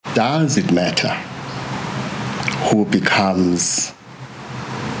Does it matter who becomes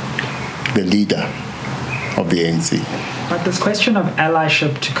the leader of the ANC? But this question of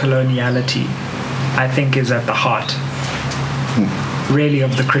allyship to coloniality, I think, is at the heart, really,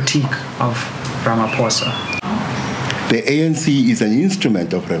 of the critique of Ramaphosa. The ANC is an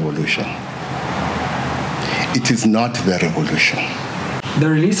instrument of revolution. It is not the revolution. The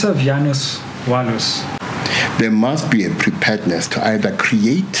release of Janus Wallus. There must be a preparedness to either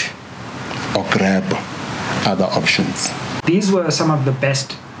create or grab other options. These were some of the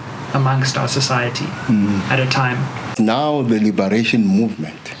best amongst our society at a time. Now the liberation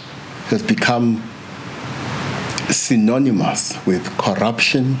movement has become synonymous with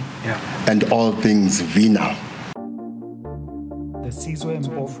corruption and all things venal. The Sizwe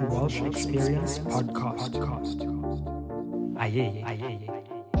Mpofu Welsh Experience Podcast.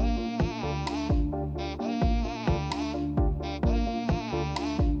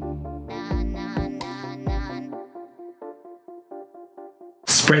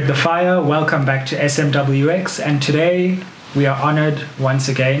 Spread the fire. Welcome back to SMWX, and today we are honored once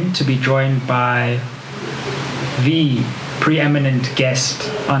again to be joined by the preeminent guest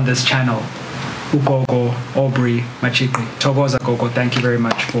on this channel, Ugogo Aubrey Machikri. Thokoza Gogo, thank you very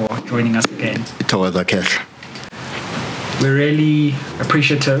much for joining us again. Thokoza Kesh. We're really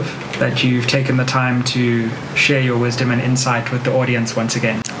appreciative that you've taken the time to share your wisdom and insight with the audience once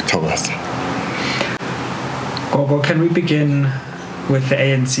again. Thokoza. Gogo, can we begin with the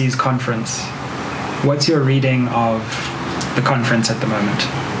ANC's conference? What's your reading of the conference at the moment?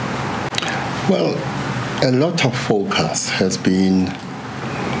 Well, a lot of focus has been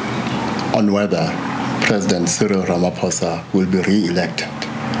on whether President Cyril Ramaphosa will be re-elected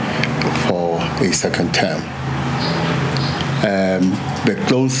for a second term. The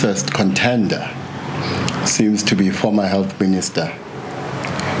closest contender seems to be former Health Minister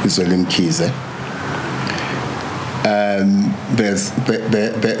Zweli Mkhize. There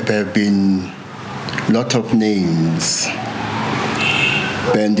have been a lot of names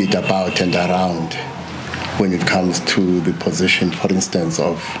bandied about and around when it comes to the position, for instance,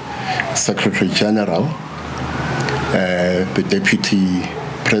 of Secretary General, the Deputy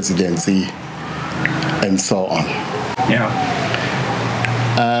Presidency, and so on.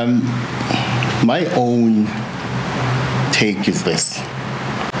 My own take is this.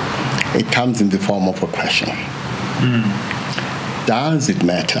 It comes in the form of a question. Does it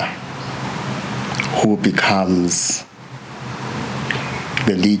matter who becomes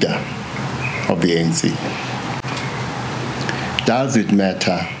the leader of the ANC? Does it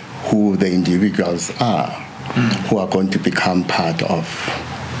matter who the individuals are who are going to become part of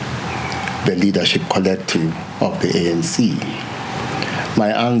the leadership collective of the ANC? My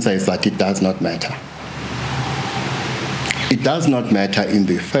answer is that it does not matter. It does not matter in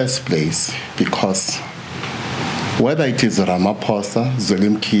the first place because whether it is Ramaphosa, Zweli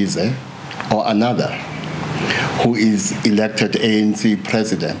Mkhize, or another who is elected ANC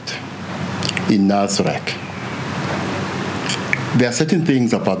president in Nasrec, there are certain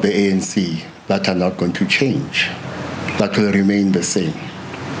things about the ANC that are not going to change, that will remain the same.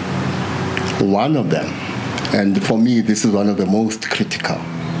 One of them, and for me this is one of the most critical,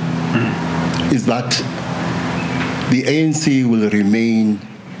 is that the ANC will remain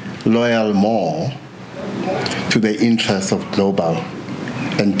loyal more to the interests of global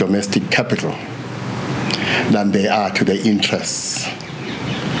and domestic capital than they are to the interests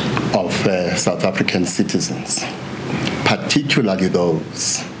of South African citizens, particularly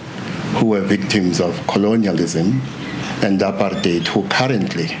those who were victims of colonialism and apartheid, who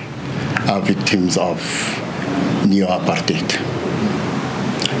currently are victims of neo-apartheid.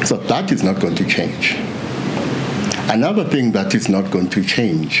 So that is not going to change. Another thing that is not going to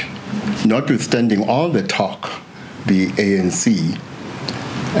change, notwithstanding all the talk the ANC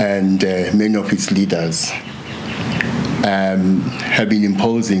and many of its leaders have been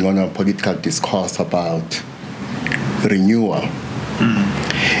imposing on our political discourse about renewal,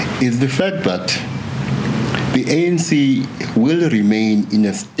 is the fact that the ANC will remain in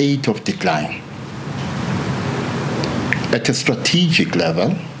a state of decline at a strategic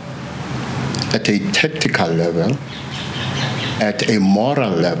level, at a tactical level, at a moral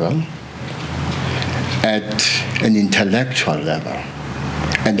level, at an intellectual level,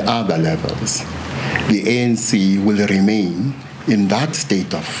 and other levels. The ANC will remain in that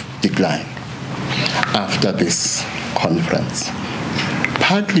state of decline after this conference,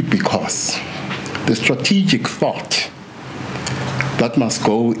 partly because the strategic thought that must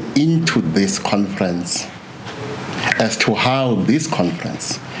go into this conference as to how this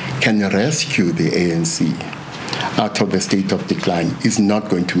conference can rescue the ANC out of the state of decline is not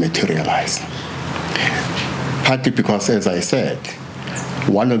going to materialize. Partly because, as I said,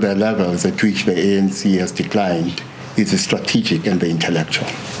 one of the levels at which the ANC has declined is the strategic and the intellectual.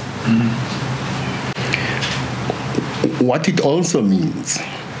 What it also means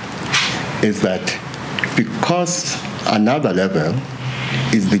is that because another level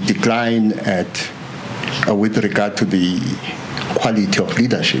is the decline with regard to the quality of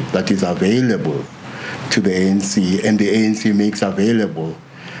leadership that is available to the ANC and the ANC makes available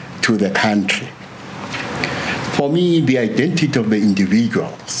to the country. For me, the identity of the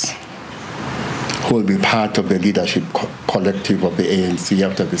individuals who will be part of the leadership collective of the ANC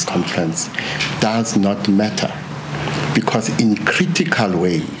after this conference does not matter, because in critical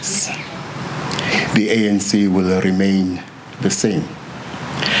ways, the ANC will remain the same.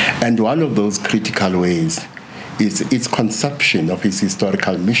 And one of those critical ways is its conception of its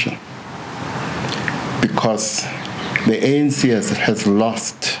historical mission. Because the ANC has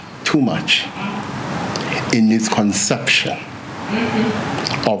lost too much in its conception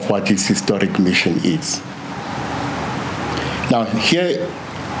of what its historic mission is. Now, here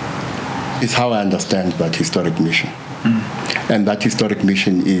is how I understand that historic mission. And that historic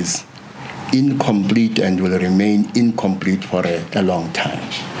mission is incomplete and will remain incomplete for a long time.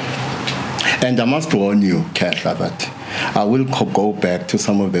 And I must warn you, Kehla, that I will go back to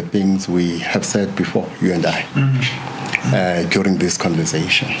some of the things we have said before, you and I, during this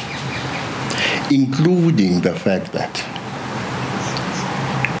conversation, including the fact that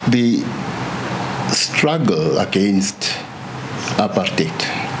the struggle against apartheid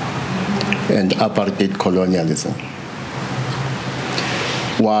and apartheid colonialism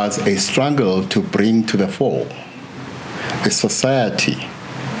was a struggle to bring to the fore a society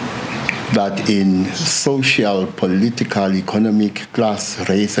that in social, political, economic, class,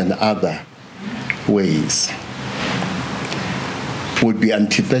 race, and other ways would be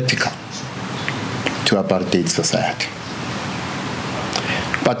antithetical to apartheid society.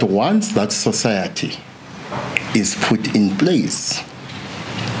 But once that society is put in place,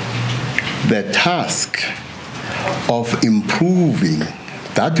 the task of improving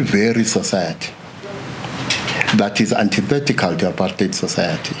that very society that is antithetical to apartheid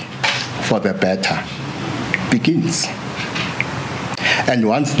society for the better begins. And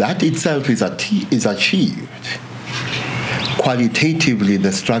once that itself is achieved, qualitatively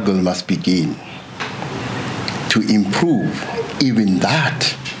the struggle must begin to improve even that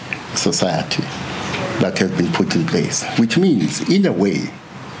society that has been put in place, which means, in a way,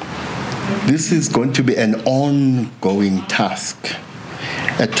 this is going to be an ongoing task,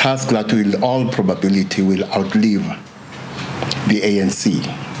 a task that will, in all probability, will outlive the ANC.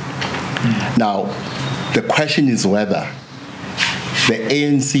 Now, the question is whether the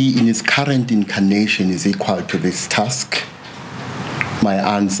ANC in its current incarnation is equal to this task. My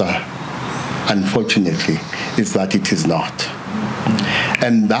answer, unfortunately, is that it is not.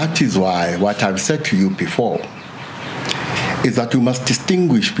 And that is why what I've said to you before is that we must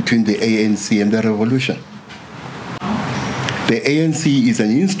distinguish between the ANC and the revolution. The ANC is an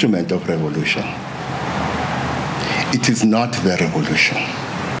instrument of revolution. It is not the revolution.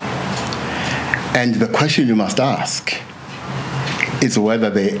 And the question you must ask is whether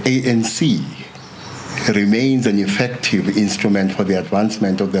the ANC remains an effective instrument for the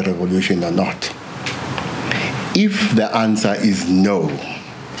advancement of the revolution or not. If the answer is no,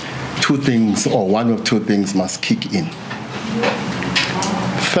 two things, or one of two things, must kick in.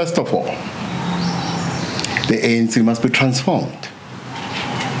 First of all, the ANC must be transformed.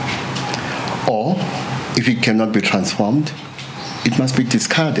 Or, if it cannot be transformed, it must be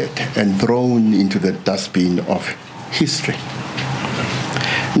discarded and thrown into the dustbin of history.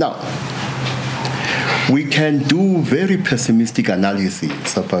 Now, we can do very pessimistic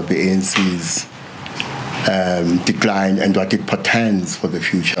analyses about the ANC's decline and what it portends for the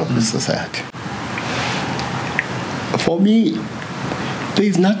future of the society. For me, there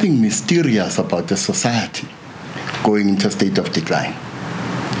is nothing mysterious about the society going into a state of decline,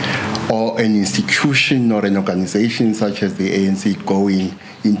 or an institution or an organization such as the ANC going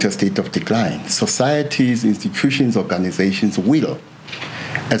into a state of decline. Societies, institutions, organizations will,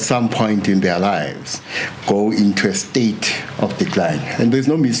 at some point in their lives, go into a state of decline. And there's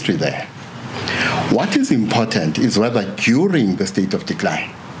no mystery there. What is important is whether during the state of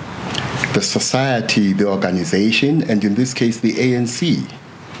decline, the society, the organization, and in this case the ANC,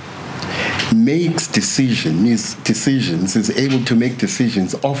 makes decisions, is able to make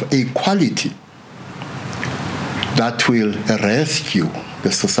decisions of a quality that will rescue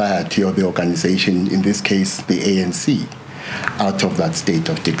the society or the organization, in this case the ANC, out of that state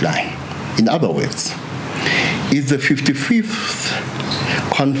of decline. In other words, Is the 55th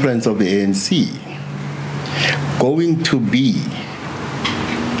conference of the ANC going to be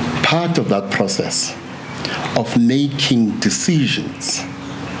part of that process of making decisions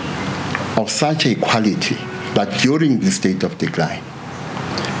of such a quality that during the state of decline,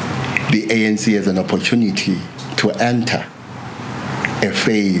 the ANC has an opportunity to enter a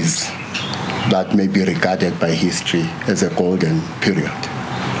phase that may be regarded by history as a golden period?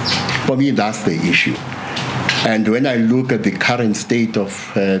 For me, that's the issue. And when I look at the current state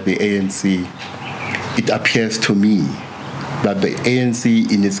of the ANC, it appears to me that the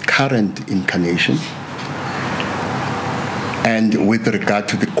ANC in its current incarnation, and with regard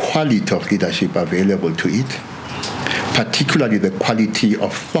to the quality of leadership available to it, particularly the quality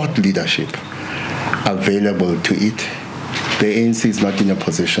of thought leadership available to it, the ANC is not in a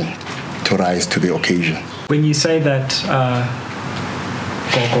position to rise to the occasion. When you say that,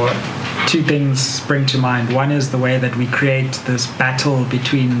 Gogo, two things spring to mind. One is the way that we create this battle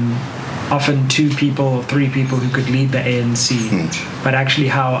between often two people or three people who could lead the ANC, but actually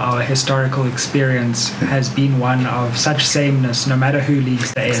how our historical experience has been one of such sameness no matter who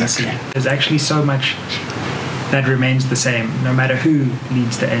leads the ANC. Exactly. There's actually so much that remains the same no matter who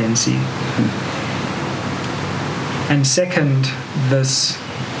leads the ANC. And second, this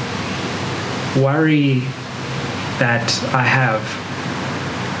worry that I have.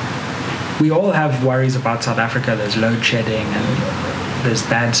 We all have worries about South Africa. There's load shedding and there's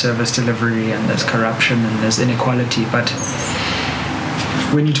bad service delivery and there's corruption and there's inequality. But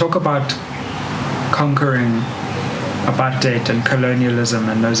when you talk about conquering apartheid and colonialism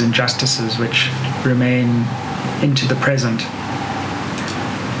and those injustices which remain into the present,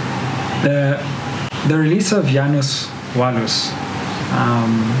 the release of Janus Wallus,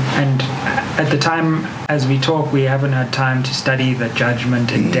 and at the time as we talk, we haven't had time to study the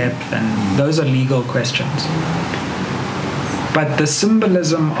judgment in depth, and those are legal questions. But the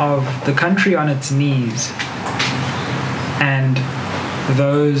symbolism of the country on its knees and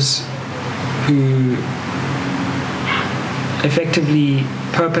those who effectively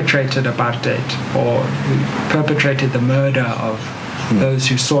perpetrated apartheid or who perpetrated the murder of those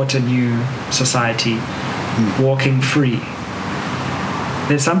who sought a new society, walking free.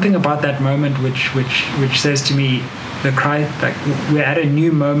 There's something about that moment which says to me, like we're at a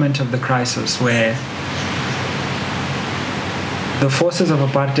new moment of the crisis where the forces of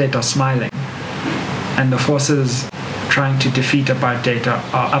apartheid are smiling, and the forces trying to defeat apartheid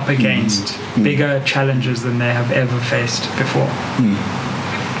are up against bigger challenges than they have ever faced before.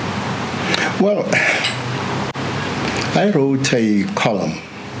 Well, I wrote a column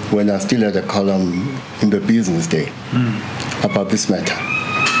when I still had a column in the Business Day about this matter.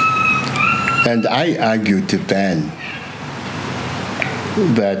 And I argued then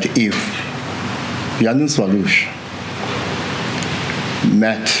that if Janus Wallus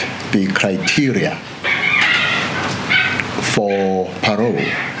met the criteria for parole,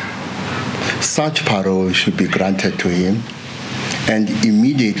 such parole should be granted to him, and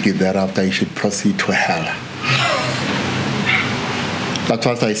immediately thereafter he should proceed to hell. That's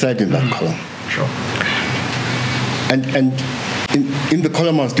what I said in that column. Sure. And in the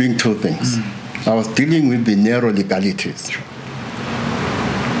column I was doing two things. I was dealing with the narrow legalities. Sure.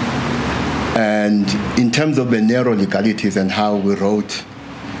 And in terms of the narrow legalities and how we wrote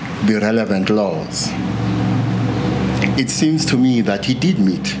the relevant laws, it seems to me that he did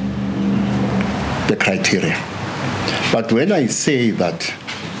meet the criteria. But when I say that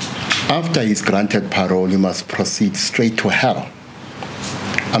after he's granted parole, he must proceed straight to hell,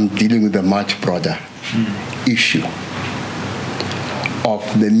 I'm dealing with a much broader issue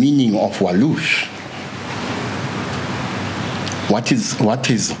of the meaning of Wallus. What is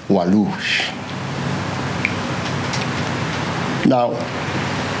Wallus? Now,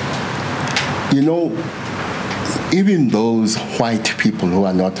 you know, even those white people who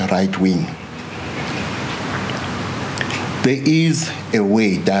are not right-wing, there is a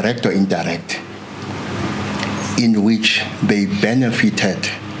way, direct or indirect, in which they benefited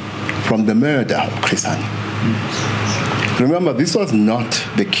from the murder of Chris Hani. Remember, this was not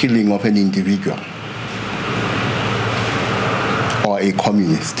the killing of an individual or a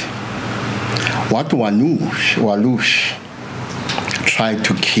communist. What Wallus tried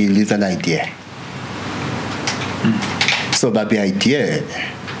to kill is an idea. So that the idea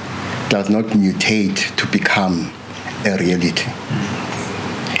does not mutate to become a reality.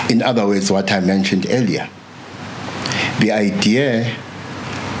 In other words, what I mentioned earlier, the idea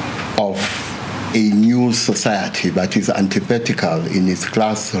of a new society that is antithetical in its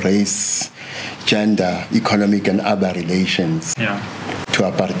class, race, gender, economic, and other relations to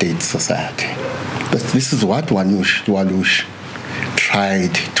apartheid society. But this is what Walush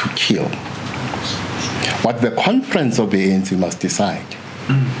tried to kill. What the conference of the ANC must decide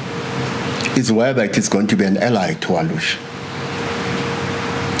is whether it is going to be an ally to Walush.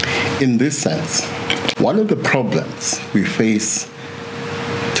 In this sense, one of the problems we face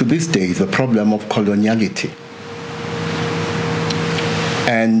to this day is the problem of coloniality.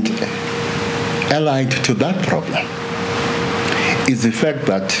 And allied to that problem is the fact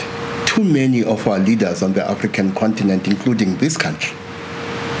that too many of our leaders on the African continent, including this country,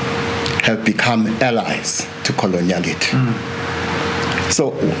 have become allies to coloniality.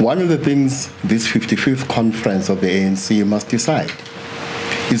 So one of the things this 55th conference of the ANC must decide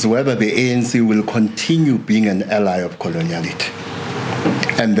is whether the ANC will continue being an ally of coloniality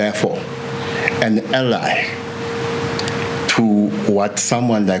and therefore an ally to what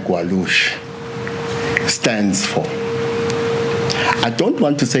someone like Walush stands for. I don't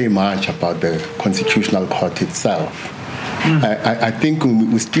want to say much about the Constitutional Court itself. I think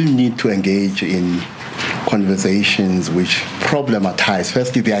we still need to engage in conversations which problematize,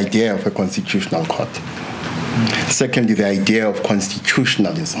 firstly, the idea of a Constitutional Court. Secondly, the idea of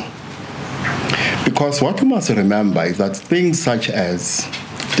constitutionalism. Because what we must remember is that things such as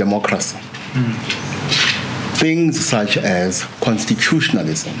democracy, things such as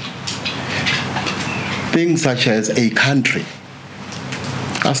constitutionalism, things such as a country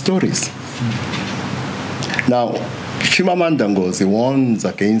are stories. Now, Chimamanda Ngozi warns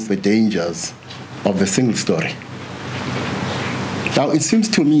against the dangers of the single story. Now, it seems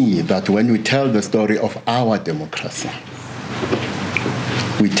to me that when we tell the story of our democracy,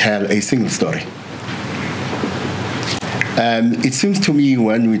 we tell a single story. It seems to me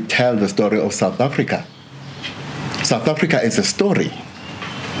when we tell the story of South Africa is a story,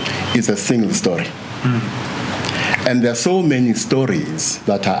 is a single story. And there are so many stories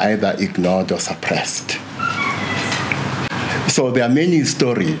that are either ignored or suppressed. So there are many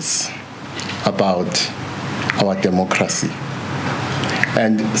stories about our democracy.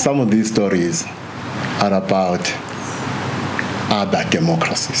 And some of these stories are about other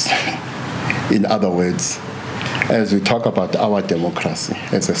democracies. In other words, as we talk about our democracy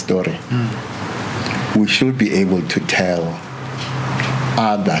as a story, we should be able to tell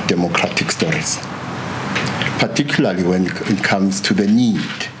other democratic stories, particularly when it comes to the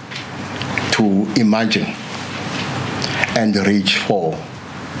need to imagine and reach for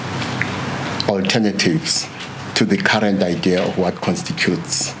alternatives to the current idea of what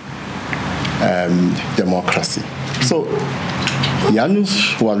constitutes democracy. So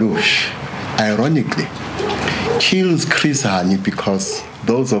Janusz Walush, ironically, kills Chris Hani because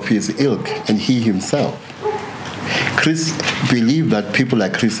those of his ilk and he himself, Chris believed that people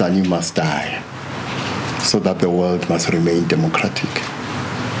like Chris Hani must die so that the world must remain democratic.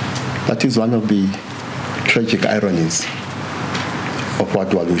 That is one of the tragic ironies of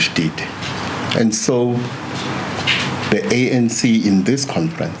what Walush did. And so the ANC in this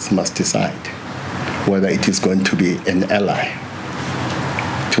conference must decide whether it is going to be an ally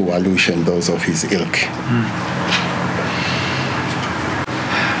to Walush and those of his ilk.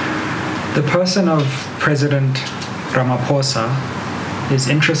 The person of President Ramaphosa is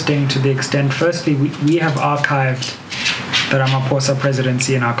interesting to the extent, firstly, we have archived the Ramaphosa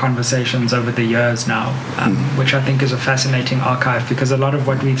presidency in our conversations over the years now, which I think is a fascinating archive because a lot of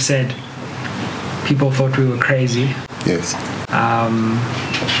what we've said, people thought we were crazy. Yes.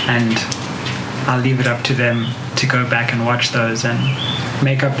 And I'll leave it up to them to go back and watch those and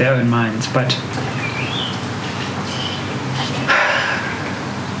make up their own minds. But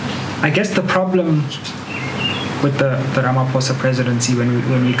I guess the problem with the Ramaphosa presidency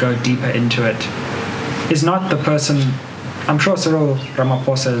when we go deeper into it is not the person. I'm sure Cyril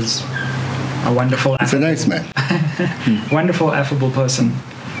Ramaphosa is a wonderful, he's a nice man. Wonderful, affable person.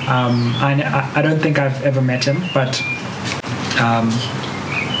 I don't think I've ever met him, but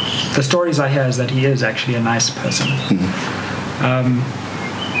the stories I hear is that he is actually a nice person.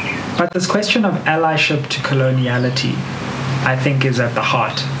 But this question of allyship to coloniality, I think, is at the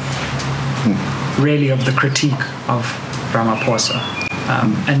heart, really, of the critique of Ramaphosa.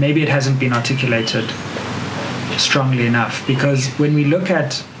 And maybe it hasn't been articulated strongly enough, because when we look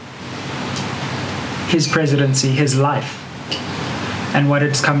at his presidency, his life, and what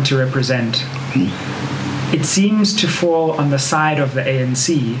it's come to represent, it seems to fall on the side of the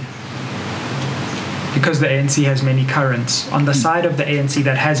ANC, because the ANC has many currents, on the side of the ANC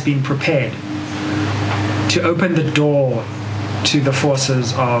that has been prepared to open the door to the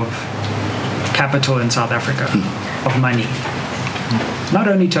forces of capital in South Africa, of money. Not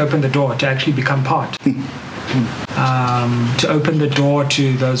only to open the door, to actually become part. To open the door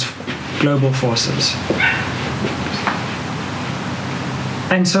to those global forces.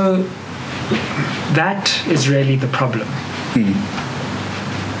 And so that is really the problem.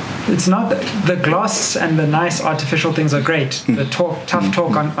 It's not the gloss and the nice artificial things are great. The tough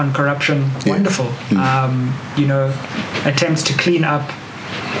talk on corruption, wonderful. Attempts to clean up,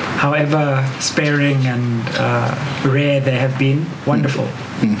 however sparing and rare they have been, wonderful.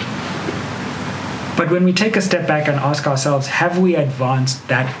 But when we take a step back and ask ourselves, have we advanced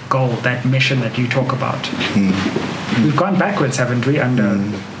that goal, that mission that you talk about? We've gone backwards, haven't we, under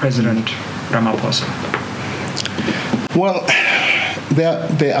President Ramaphosa? Well,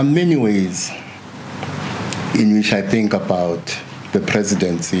 there are many ways in which I think about the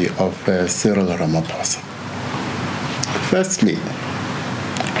presidency of Cyril Ramaphosa. Firstly,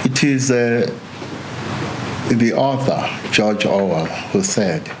 it is the author, George Orwell, who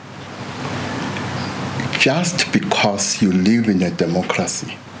said, just because you live in a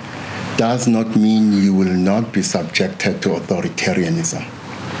democracy does not mean you will not be subjected to authoritarianism.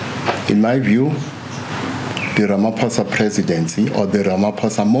 In my view, the Ramaphosa presidency or the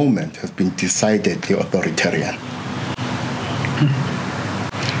Ramaphosa moment has been decidedly authoritarian.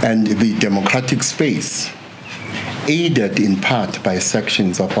 And the democratic space, aided in part by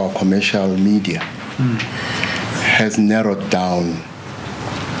sections of our commercial media, has narrowed down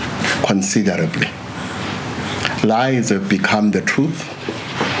considerably. Lies have become the truth.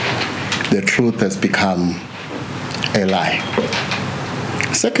 The truth has become a lie.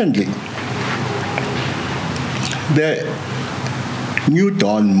 Secondly, the New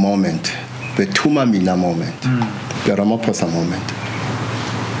Dawn moment, the Tumamina moment, the Ramaphosa moment,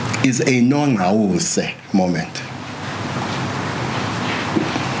 is a non-Ngawuse moment.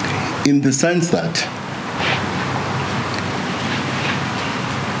 In the sense that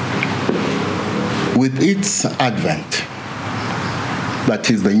with its advent, that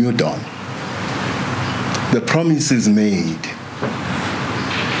is the New Dawn, the promise is made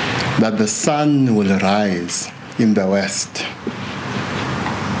that the sun will rise in the west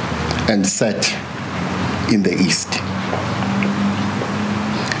and set in the east.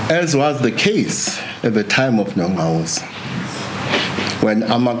 As was the case at the time of Nongawusa, when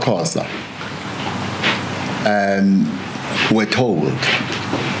Amakhosa were told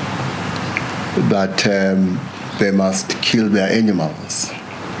that they must kill their animals,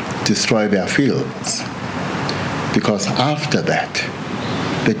 destroy their fields, because after that,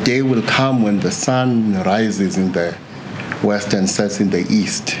 the day will come when the sun rises in the west and sets in the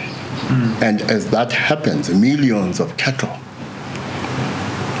east. And as that happens, millions of cattle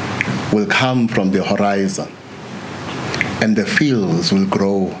will come from the horizon, and the fields will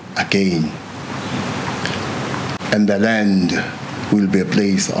grow again, and the land will be a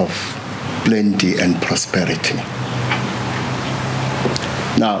place of plenty and prosperity.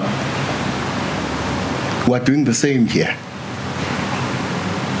 Now, we're doing the same here.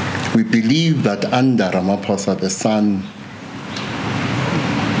 We believe that under Ramaphosa, the sun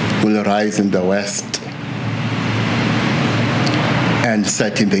will rise in the west and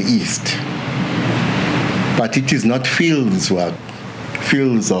set in the east. But it is not fields of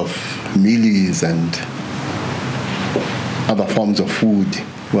mealies and other forms of food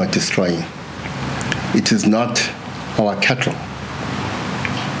we are destroying. It is not our cattle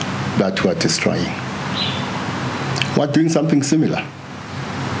that we are destroying. We're doing something similar.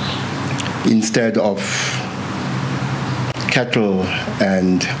 Instead of cattle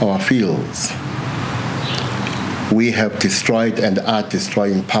and our fields, we have destroyed and are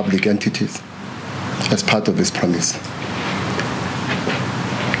destroying public entities as part of this promise.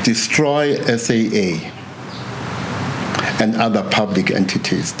 Destroy SAA and other public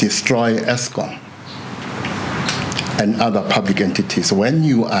entities. Destroy Eskom and other public entities. When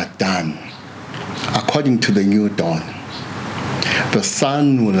you are done, according to the New Dawn, the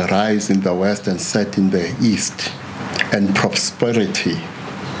sun will rise in the west and set in the east, and prosperity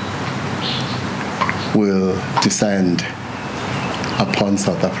will descend upon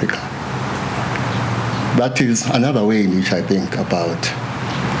South Africa. That is another way in which I think about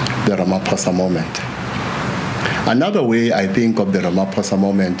the Ramaphosa moment. Another way I think of the Ramaphosa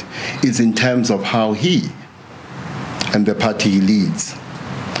moment is in terms of how he and the party he leads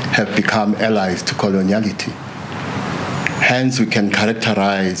have become allies to coloniality. Hence, we can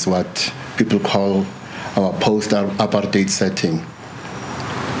characterize what people call our post-apartheid setting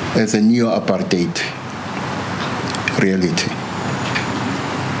as a neo-apartheid reality.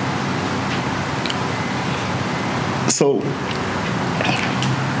 So,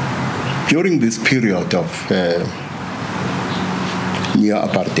 during this period of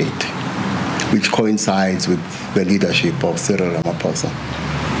neo-apartheid, which coincides with the leadership of Cyril Ramaphosa,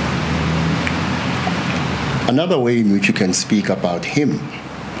 Another way in which you can speak about him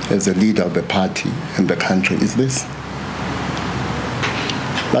as a leader of the party and the country is this: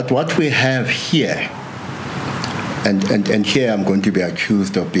 that what we have here, and here I'm going to be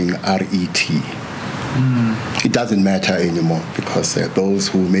accused of being RET. It doesn't matter anymore, because those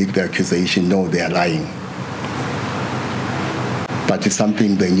who make the accusation know they are lying. But it's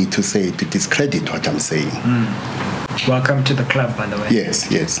something they need to say to discredit what I'm saying. Welcome to the club, by the way. Yes.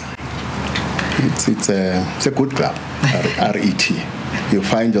 It's a good club, RET. You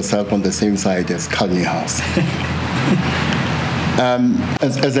find yourself on the same side as Kalni House.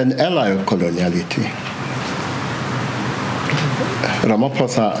 As an ally of coloniality,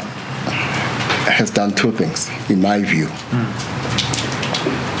 Ramaphosa has done two things, in my view.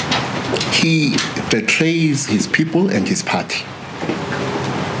 He betrays his people and his party.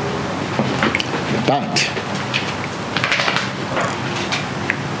 But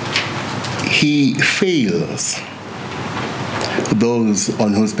he fails those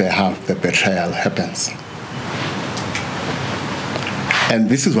on whose behalf the betrayal happens. And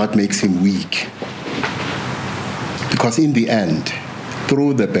this is what makes him weak. Because in the end,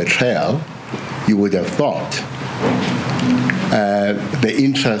 through the betrayal, you would have thought the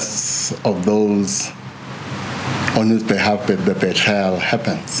interests of those on whose behalf the betrayal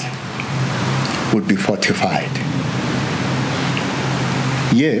happens would be fortified.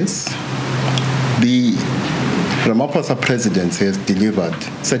 Yes, the Ramaphosa presidency has delivered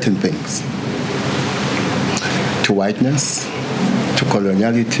certain things to whiteness, to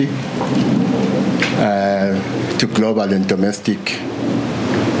coloniality, to global and domestic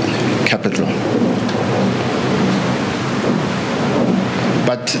capital.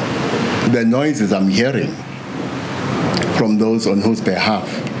 But the noises I'm hearing from those on whose behalf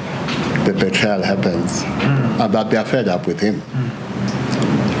the betrayal happens are that they are fed up with him,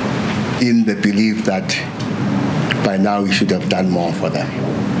 in the belief that by now he should have done more for them,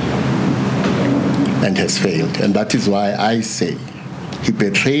 and has failed. And that is why I say he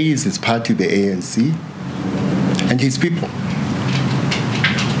betrays his party, the ANC, and his people.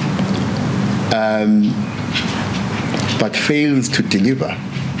 But fails to deliver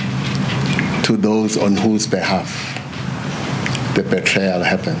to those on whose behalf the betrayal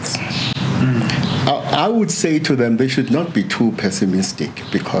happens. I would say to them they should not be too pessimistic,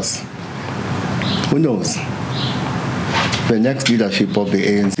 because who knows? The next leadership of the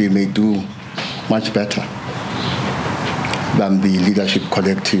ANC may do much better than the leadership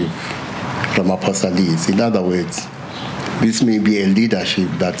collective Ramaphosa leads. In other words, this may be a leadership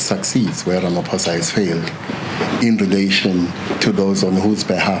that succeeds where Ramaphosa has failed in relation to those on whose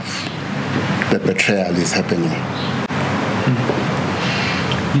behalf the betrayal is happening.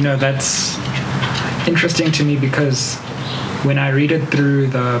 You know, that's interesting to me, because when I read it through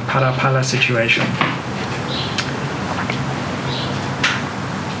the Phala situation,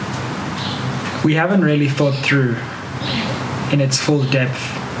 we haven't really thought through in its full depth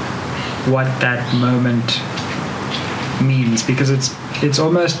what that moment means, because it's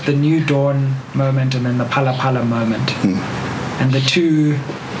almost the New Dawn moment and then the Phala moment. And the two,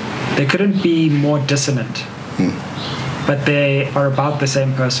 they couldn't be more dissonant, but they are about the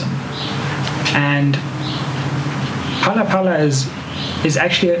same person. And Phala is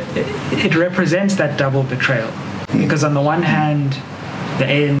actually, it represents that double betrayal, because on the one hand, the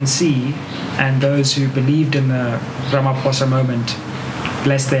ANC and those who believed in the Ramaphosa moment,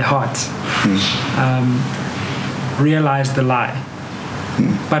 bless their hearts, realized the lie.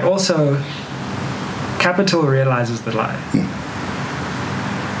 But also, capital realizes the lie.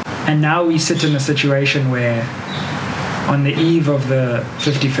 And now we sit in a situation where, on the eve of the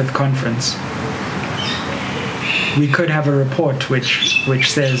 55th conference, we could have a report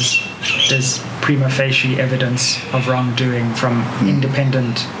which says there's prima facie evidence of wrongdoing from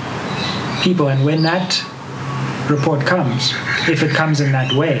independent people. And when that report comes, if it comes in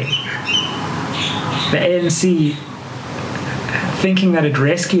that way, the ANC, thinking that it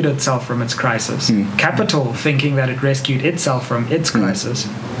rescued itself from its crisis, capital thinking that it rescued itself from its crisis,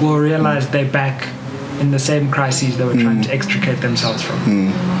 will realize they're back in the same crises they were trying to extricate themselves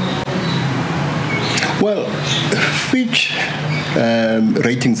from. Well, Fitch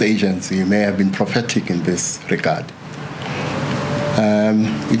ratings agency may have been prophetic in this regard.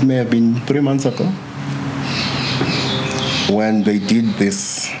 It may have been 3 months ago when they did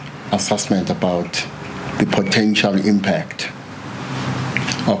this assessment about the potential impact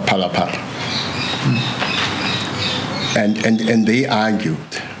of Phala. And they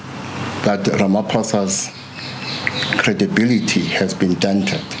argued that Ramaphosa's credibility has been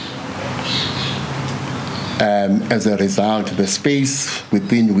dented. As a result, the space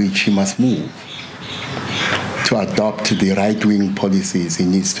within which he must move to adopt the right-wing policies he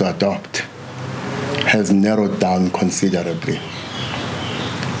needs to adopt has narrowed down considerably.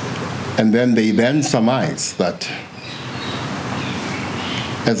 And then they then surmise that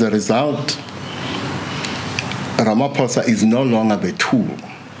as a result, Ramaphosa is no longer the tool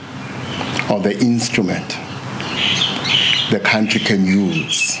or the instrument the country can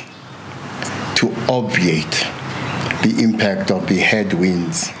use to obviate the impact of the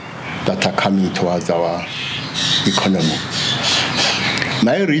headwinds that are coming towards our economy.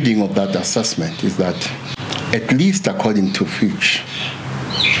 My reading of that assessment is that, at least according to Fitch,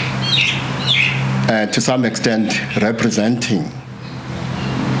 to some extent representing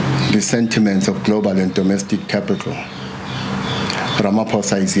the sentiments of global and domestic capital,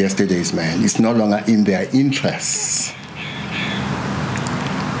 Ramaphosa is yesterday's man. It's no longer in their interests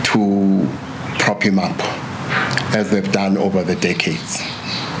to prop him up as they've done over the decades,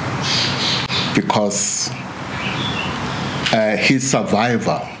 because his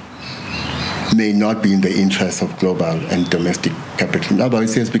survival may not be in the interest of global and domestic capital. In other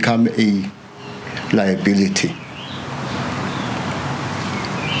words, he has become a liability.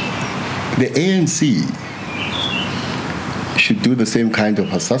 The ANC should do the same kind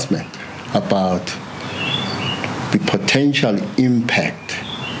of assessment about the potential impact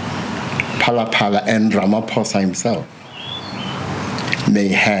Phala Phala and Ramaphosa himself may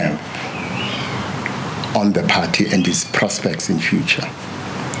have on the party and its prospects in future,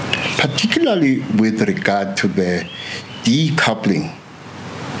 particularly with regard to the decoupling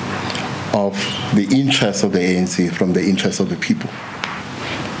of the interests of the ANC from the interests of the people.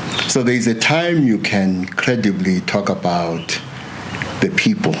 So there is a time you can credibly talk about the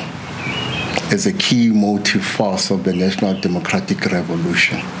people as a key motive force of the National Democratic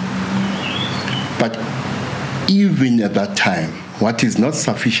Revolution. But even at that time, what is not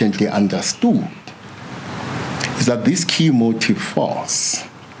sufficiently understood is that this key motive force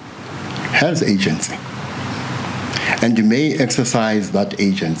has agency and may exercise that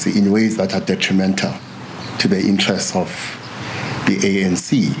agency in ways that are detrimental to the interests of the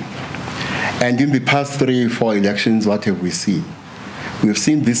ANC. And in the past 3-4 elections, what have we seen? We've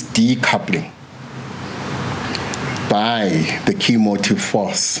seen this decoupling by the key motive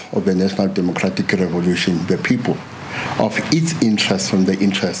force of the National Democratic Revolution, the people, of its interests from the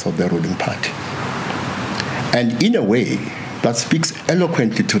interests of the ruling party. And in a way, that speaks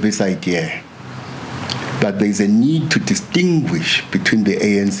eloquently to this idea that there is a need to distinguish between the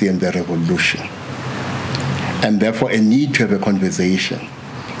ANC and the revolution, and therefore a need to have a conversation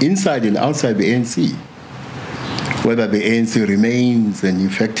inside and outside the ANC, whether the ANC remains an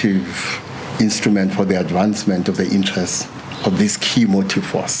effective instrument for the advancement of the interests of this key motive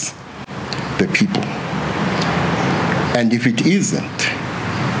force, the people. And if it isn't,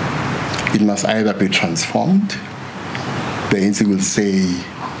 it must either be transformed, the ANC will say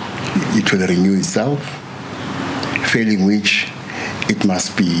it will renew itself, failing which it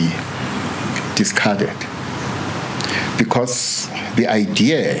must be discarded. Because the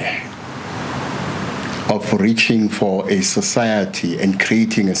idea of reaching for a society and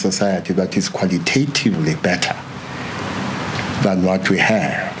creating a society that is qualitatively better than what we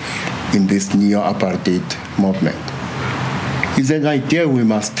have in this neo-apartheid movement is an idea we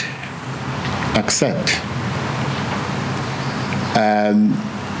must accept,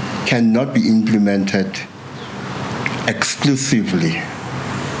 cannot be implemented exclusively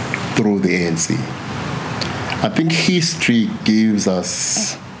through the ANC. I think history gives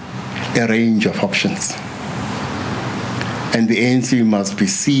us a range of options, and the ANC must be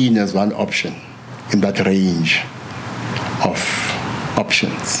seen as one option in that range of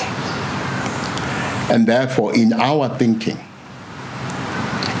options. And therefore, in our thinking,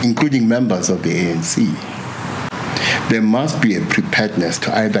 including members of the ANC, there must be a preparedness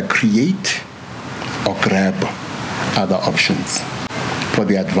to either create or grab other options for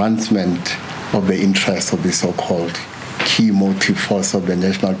the advancement of the interests of the so-called key motive force of the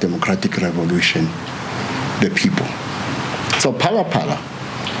National Democratic Revolution, the people. So Phala Phala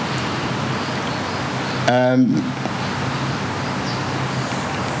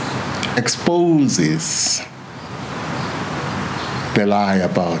exposes the lie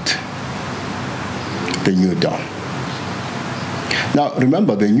about the New Dawn. Now,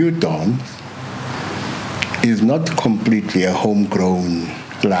 remember, the New Dawn is not completely a homegrown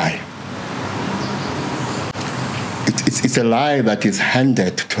lie. It's a lie that is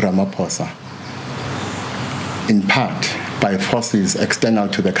handed to Ramaphosa, in part by forces external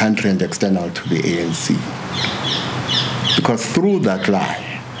to the country and external to the ANC. Because through that lie,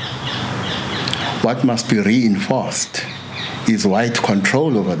 what must be reinforced is white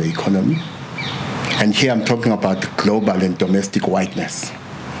control over the economy And here I'm talking about global and domestic whiteness.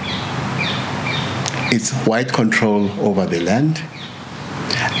 It's white control over the land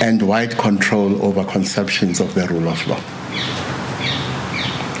and white control over conceptions of the rule of law.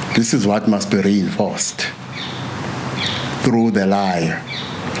 This is what must be reinforced through the lie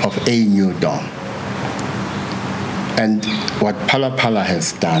of a new dawn. And what Phala Phala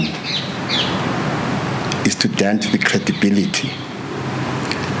has done is to dent the credibility,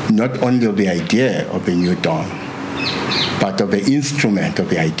 not only of the idea of the new dawn, but of the instrument of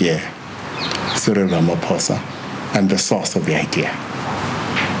the idea, Cyril Ramaphosa, and the source of the idea.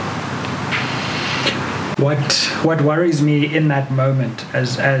 What worries me in that moment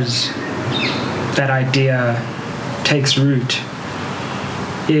as that idea takes root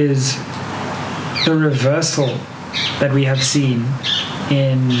is the reversal that we have seen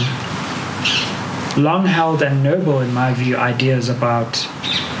in long-held and noble, in my view, ideas about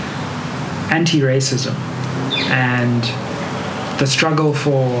anti-racism and the struggle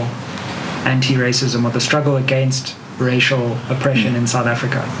for anti-racism, or the struggle against racial oppression in South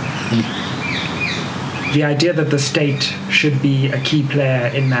Africa. The idea that the state should be a key player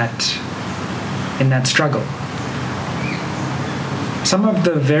in that struggle. Some of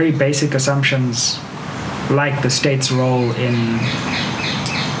the very basic assumptions, like the state's role in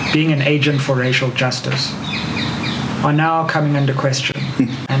being an agent for racial justice, are now coming under question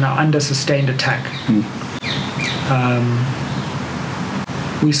and are under sustained attack.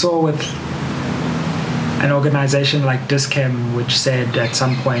 We saw with an organization like Dis-Chem, which said at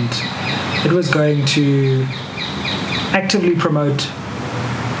some point it was going to actively promote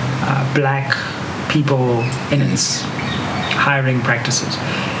black people in its hiring practices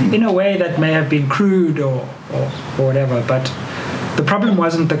in a way that may have been crude or whatever, but the problem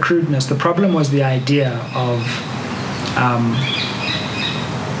wasn't the crudeness. The problem was the idea of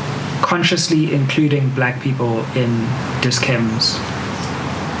consciously including black people in Dis-Chem's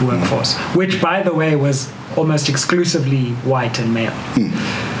workforce, which, by the way, was almost exclusively white and male.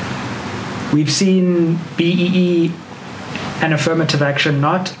 We've seen BEE and affirmative action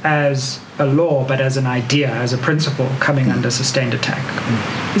not as a law, but as an idea, as a principle, coming under sustained attack.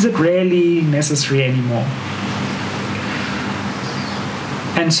 Is it really necessary anymore?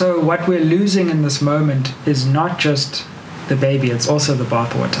 And so what we're losing in this moment is not just the baby, it's also the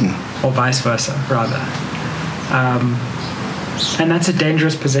bathwater, or vice versa, rather. And that's a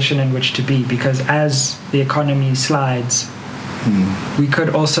dangerous position in which to be, because as the economy slides, we could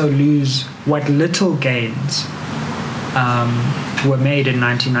also lose what little gains were made in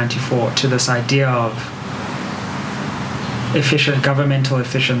 1994 to this idea of efficient governmental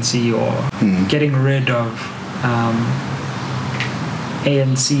efficiency, or getting rid of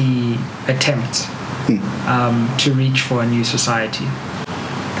ANC attempts to reach for a new society.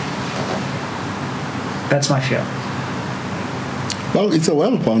 That's my fear. Well, it's a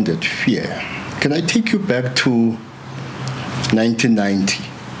well-founded fear. Can I take you back to 1990?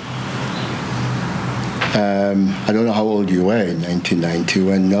 I don't know how old you were in 1990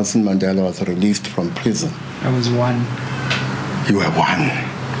 when Nelson Mandela was released from prison. I was 1. You were 1.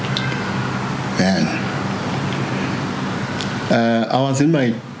 Man. I was in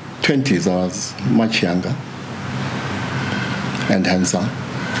my 20s. I was much younger and handsome.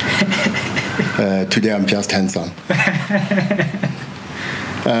 Today I'm just handsome.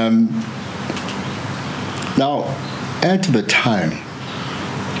 Now, at the time,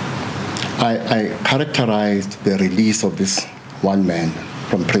 I characterized the release of this one man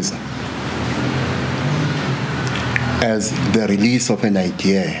from prison as the release of an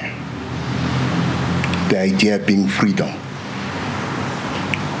idea, the idea being freedom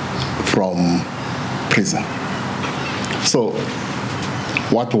from prison. So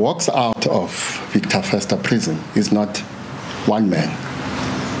what walks out of Victor Verster prison is not one man,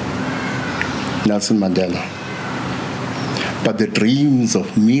 Nelson Mandela, but the dreams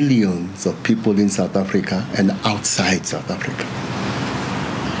of millions of people in South Africa and outside South Africa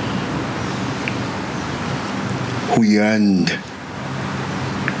who yearned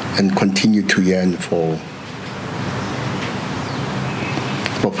and continue to yearn for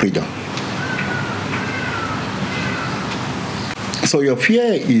freedom. So your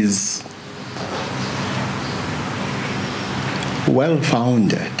fear is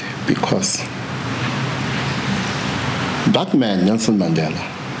well-founded, because that man, Nelson Mandela,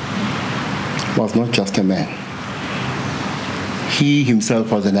 was not just a man. He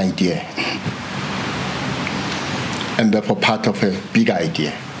himself was an idea, and therefore part of a big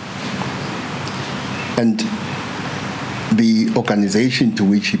idea. And the organization to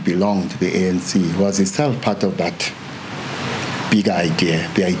which he belonged, the ANC, was itself part of that big idea,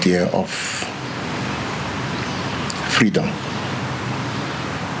 the idea of freedom.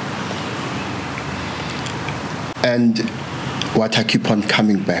 And what I keep on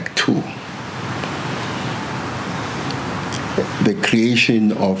coming back to, the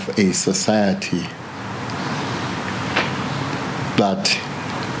creation of a society that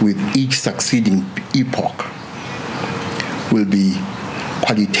with each succeeding epoch will be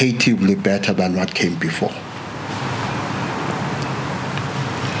qualitatively better than what came before.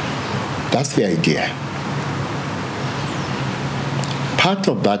 That's the idea. Part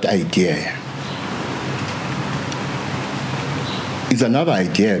of that idea is another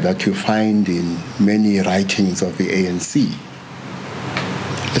idea that you find in many writings of the ANC.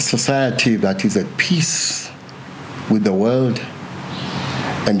 A society that is at peace with the world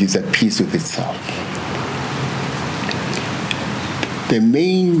and is at peace with itself. The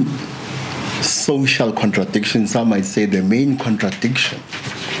main social contradiction, some might say the main contradiction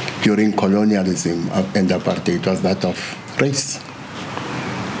during colonialism and apartheid was that of race.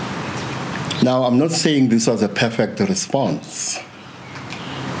 Now, I'm not saying this was a perfect response,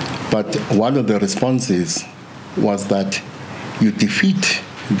 but one of the responses was that you defeat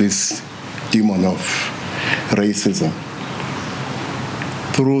this demon of racism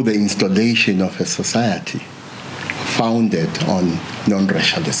through the installation of a society founded on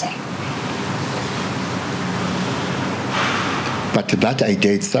non-racialism. But that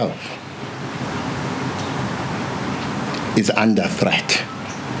idea itself is under threat.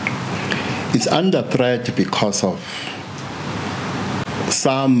 It's under threat because of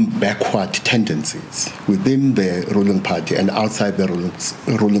some backward tendencies within the ruling party and outside the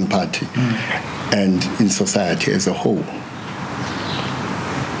ruling party and in society as a whole.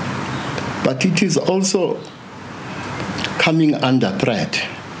 But it is also coming under threat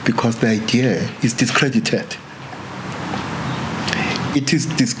because the idea is discredited. It is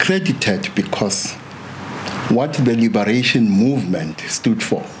discredited because what the liberation movement stood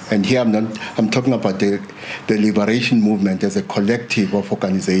for, and here I'm talking about the liberation movement as a collective of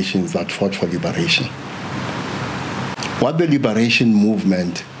organizations that fought for liberation. What the liberation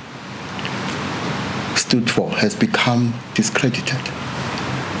movement stood for has become discredited.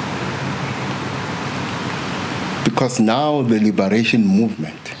 Because now the liberation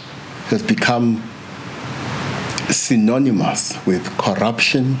movement has become synonymous with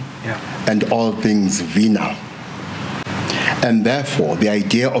corruption and all things venal. And therefore, the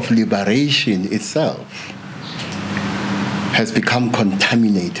idea of liberation itself has become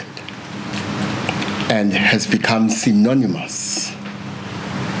contaminated and has become synonymous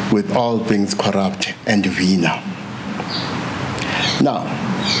with all things corrupt and venal. Now,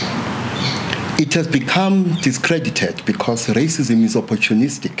 it has become discredited because racism is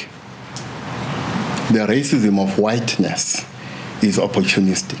opportunistic. The racism of whiteness is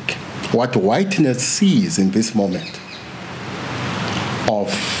opportunistic. What whiteness sees in this moment of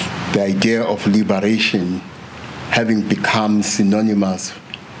the idea of liberation having become synonymous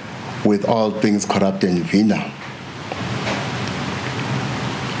with all things corrupt and venal.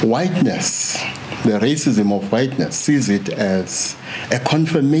 Whiteness, the racism of whiteness, sees it as a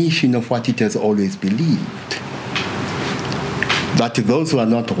confirmation of what it has always believed, that those who are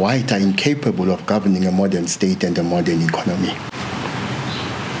not white are incapable of governing a modern state and a modern economy.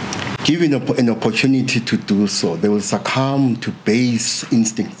 Given an opportunity to do so, they will succumb to base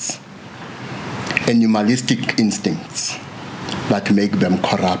instincts, animalistic instincts that make them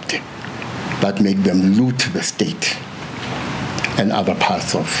corrupt, that make them loot the state and other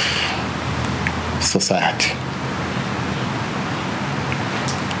parts of society.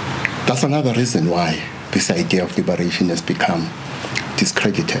 That's another reason why this idea of liberation has become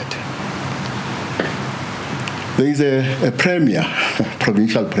discredited. There is a premier,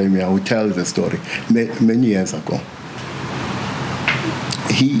 provincial premier, who tells a story many years ago.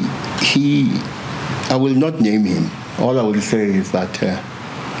 I will not name him. All I will say is that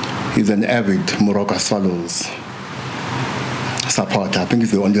he's an avid Moroka Swallows supporter. I think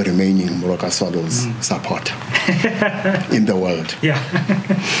he's the only remaining Moroka Swallows supporter in the world. Yeah.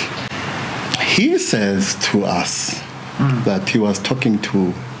 He says to us that he was talking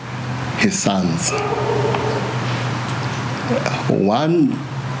to his sons. One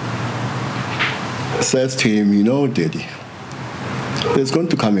says to him, you know, Daddy, there's going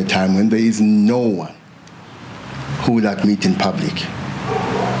to come a time when there is no one who will admit in public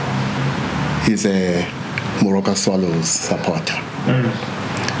he's a Moroka Swallows supporter.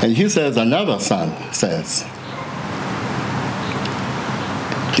 And he says, another son says,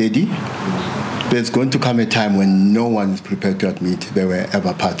 Daddy, there's going to come a time when no one is prepared to admit they were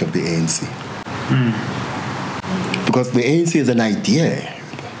ever part of the ANC. Because the ANC is an idea,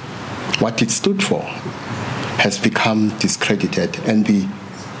 what it stood for. has become discredited, and the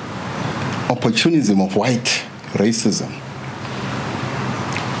opportunism of white racism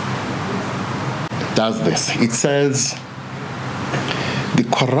does this. It says the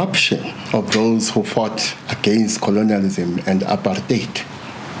corruption of those who fought against colonialism and apartheid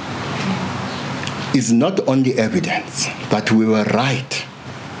is not only evidence that we were right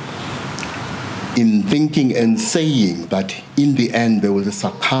in thinking and saying that in the end they will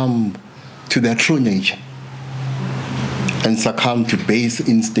succumb to their true nature and succumb to base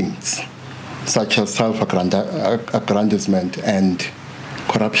instincts such as self-aggrandizement and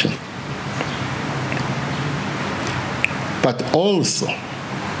corruption. But also,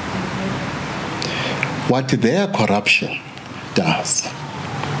 what their corruption does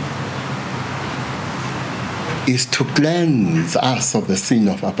is to cleanse us of the sin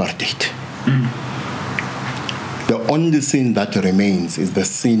of apartheid. The only sin that remains is the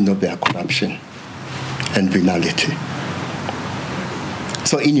sin of their corruption and venality.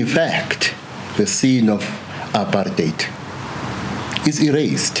 So in effect, the sin of apartheid is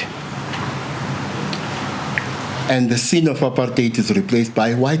erased. And the sin of apartheid is replaced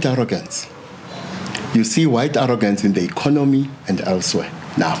by white arrogance. You see white arrogance in the economy and elsewhere.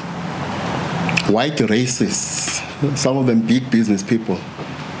 Now, white racists, some of them big business people,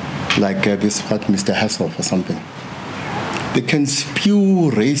 like Mr. Hasselhoff or something, they can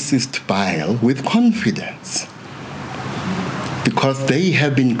spew racist bile with confidence because they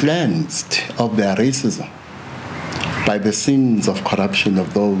have been cleansed of their racism by the sins of corruption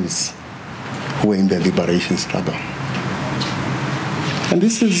of those who were in the liberation struggle. And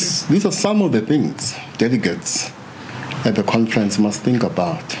these are some of the things delegates at the conference must think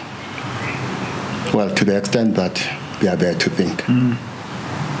about. Well, to the extent that they are there to think.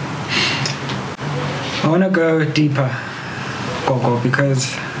 I want to go deeper, Gogo,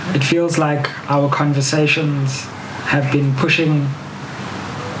 because it feels like our conversations have been pushing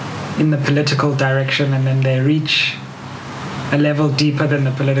in the political direction, and then they reach a level deeper than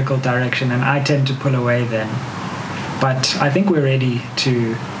the political direction, and I tend to pull away then. But I think we're ready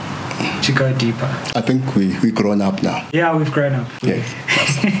to go deeper. I think we've grown up now. Yeah, we've grown up. Yes.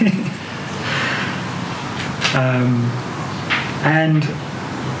 And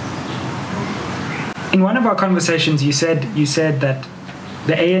in one of our conversations, you said that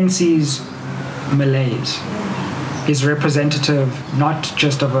the ANC's malaise is representative not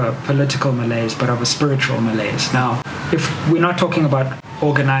just of a political malaise, but of a spiritual malaise. Now, if we're not talking about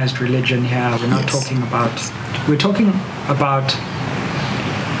organized religion here, we're not talking about,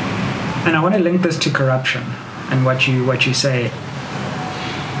 and I want to link this to corruption and what you say.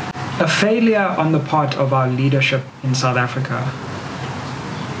 A failure on the part of our leadership in South Africa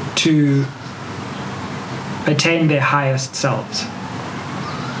to attain their highest selves,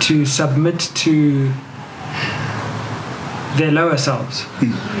 to submit to their lower selves.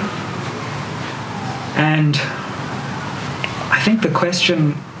 And I think the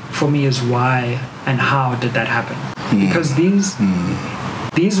question for me is why and how did that happen? Because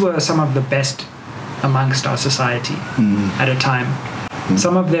these were some of the best amongst our society at a time.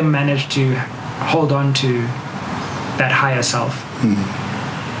 Some of them managed to hold on to that higher self.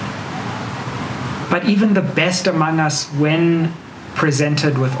 But even the best among us, when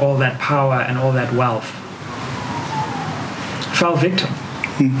presented with all that power and all that wealth, fell victim.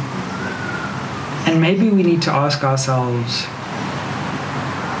 And maybe we need to ask ourselves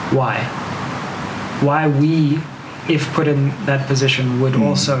why. Why we, if put in that position, would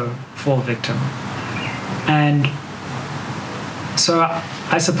also fall victim. And so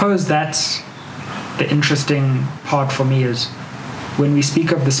I suppose that's the interesting part for me, is when we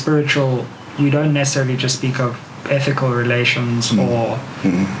speak of the spiritual, you don't necessarily just speak of ethical relations or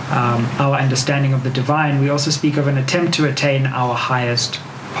our understanding of the divine. We also speak of an attempt to attain our highest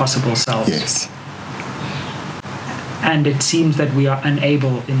possible selves. Yes. And it seems that we are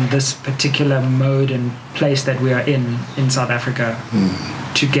unable in this particular mode and place that we are in South Africa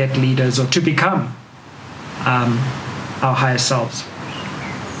to get leaders or to become our highest selves.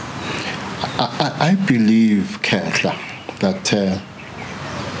 I believe, Kehla, that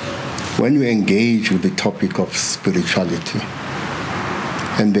when we engage with the topic of spirituality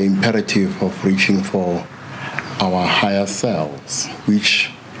and the imperative of reaching for our higher selves,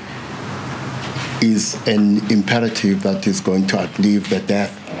 which is an imperative that is going to outlive the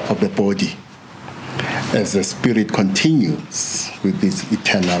death of the body as the spirit continues with this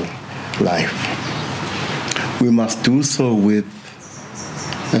eternal life, we must do so with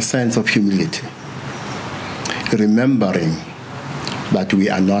a sense of humility, remembering that we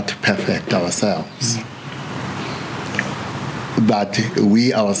are not perfect ourselves, that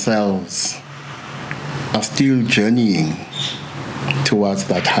we ourselves are still journeying towards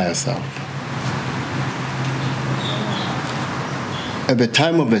that higher self. At the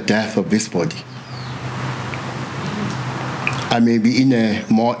time of the death of this body, I may be in a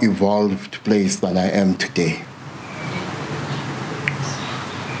more evolved place than I am today.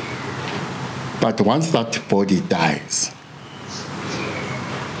 But once that body dies,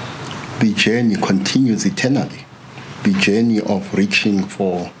 the journey continues eternally. The journey of reaching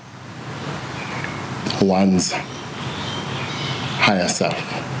for one's higher self.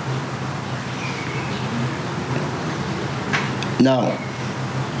 Now,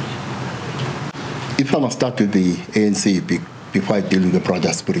 if I must start with the ANC before I deal with the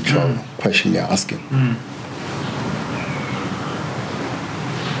broader spiritual question you're asking.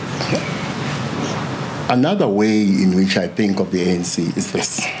 Another way in which I think of the ANC is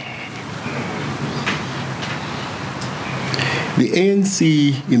this. The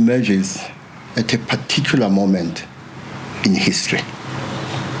ANC emerges at a particular moment in history.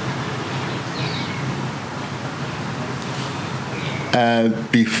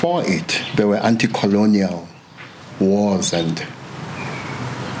 Before it, there were anti-colonial wars and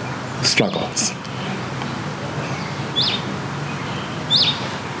struggles.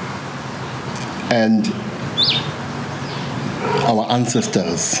 And our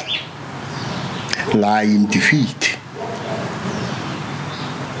ancestors lie in defeat.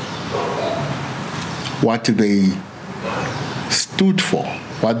 What they stood for,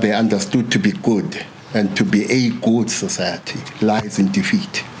 what they understood to be good and to be a good society, lies in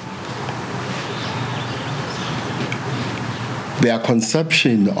defeat. Their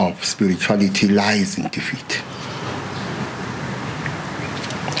conception of spirituality lies in defeat,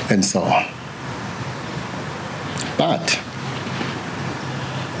 and so on. But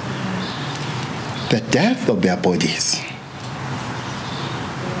the death of their bodies,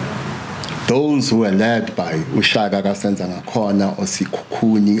 those who were led by Ushaka Kasenzangakhona or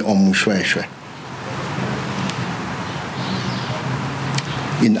Sikhukhuni or Mushweshwe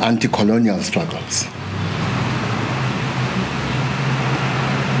in anti-colonial struggles,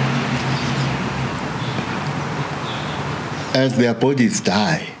 as their bodies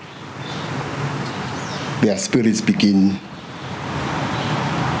die, their spirits begin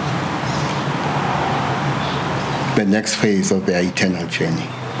the next phase of their eternal journey.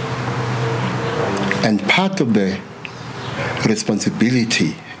 And part of the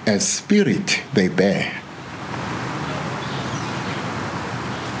responsibility as spirit they bear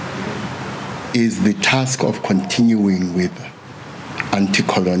is the task of continuing with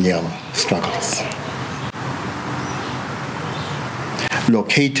anti-colonial struggles.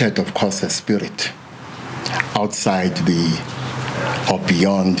 Located, of course, as spirit outside or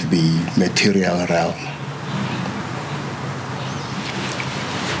beyond the material realm.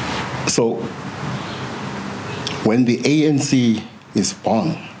 So, when the ANC is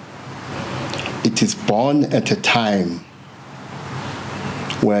born, it is born at a time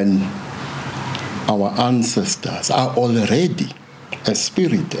when our ancestors are already, as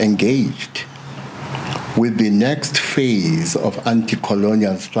spirit, engaged with the next phase of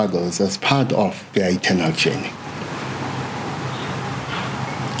anti-colonial struggles as part of their eternal journey.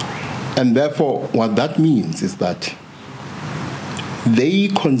 And therefore, what that means is that they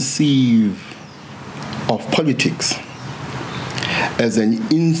conceive of politics as an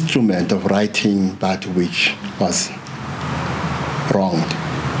instrument of righting that which was wronged,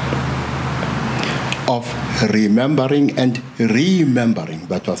 of remembering and remembering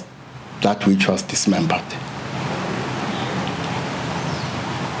that which was dismembered.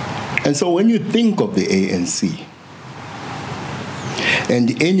 And so when you think of the ANC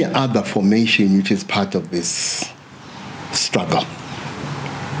and any other formation which is part of this struggle,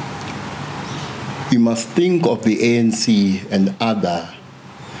 you must think of the ANC and other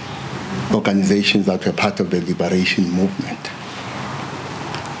organizations that were part of the liberation movement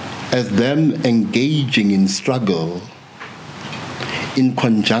as them engaging in struggle in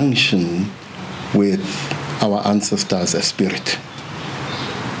conjunction with our ancestors as spirit.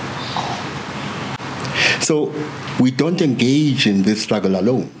 So we don't engage in this struggle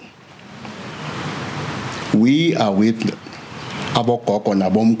alone. We are with Abogogo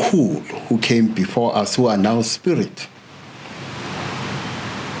Nabomkhulu, who came before us, who are now spirit.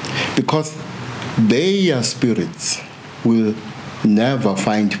 Because their spirits will never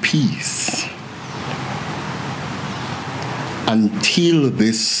find peace until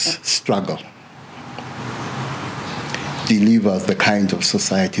this struggle delivers the kind of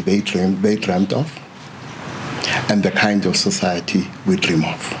society they dreamt of and the kind of society we dream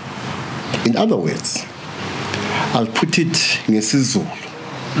of. In other words, I'll put it in isiZulu.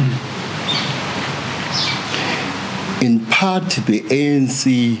 In part, the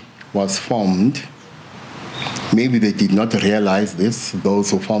ANC was formed, maybe they did not realize this,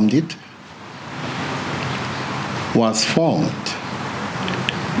 those who formed it, was formed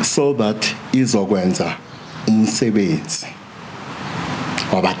so that izokwenza umsebenzi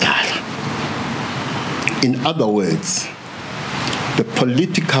wabadala. In other words, the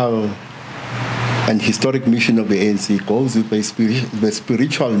political and historic mission of the ANC goes with the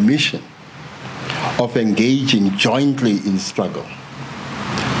spiritual mission of engaging jointly in struggle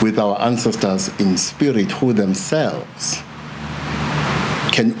with our ancestors in spirit, who themselves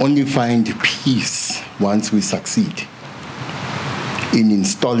can only find peace once we succeed in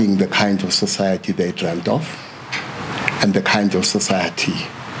installing the kind of society they dreamt of and the kind of society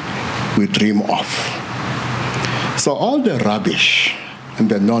we dream of. So all the rubbish and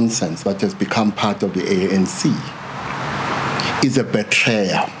the nonsense that has become part of the ANC is a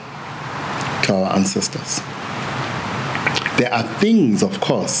betrayal to our ancestors. There are things, of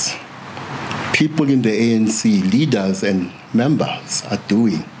course, people in the ANC, leaders and members, are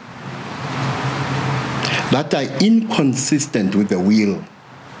doing that are inconsistent with the will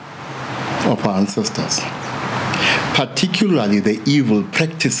of our ancestors, particularly the evil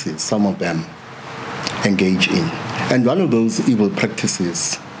practices some of them engage in. And one of those evil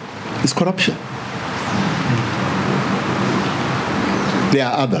practices is corruption. There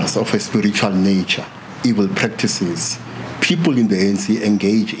are others of a spiritual nature, evil practices people in the ANC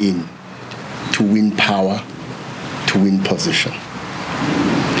engage in to win power, to win position.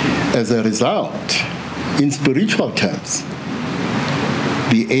 As a result, in spiritual terms,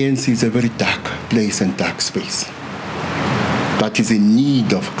 the ANC is a very dark place and dark space that is in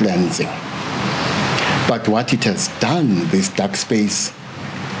need of cleansing. But what it has done, this dark space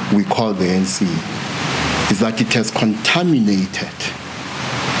we call the ANC, is that it has contaminated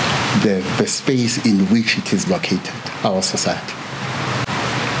the space in which it is located, our society.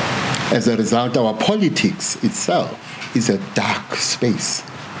 As a result, our politics itself is a dark space,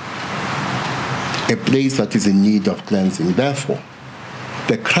 a place that is in need of cleansing. Therefore,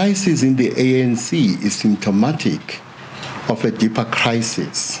 the crisis in the ANC is symptomatic of a deeper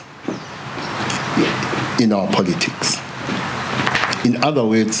crisis in our politics. In other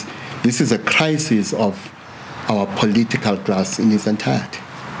words, this is a crisis of our political class in its entirety.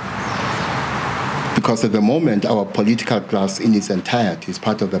 Because at the moment, our political class in its entirety is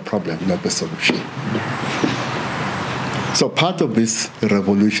part of the problem, not the solution. So part of this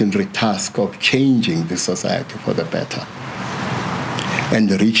revolutionary task of changing the society for the better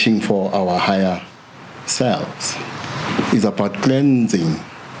and reaching for our higher selves is about cleansing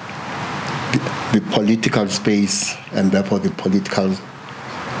the political space and therefore the political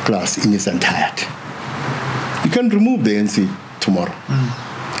class in its entirety. You can remove the ANC tomorrow.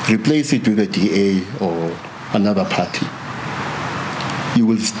 Replace it with a DA or another party. You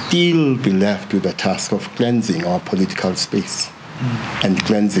will still be left with the task of cleansing our political space and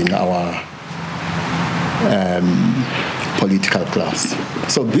cleansing our political class.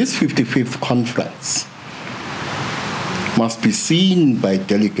 So this 55th conference must be seen by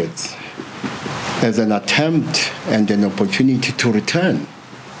delegates as an attempt and an opportunity to return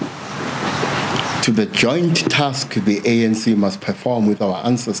to the joint task the ANC must perform with our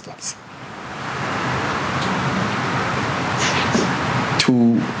ancestors,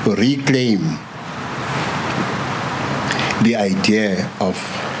 to reclaim the idea of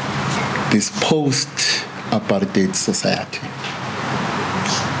this post-apartheid society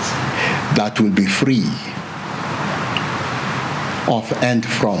that will be free of and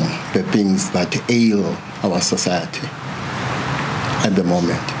from the things that ail our society at the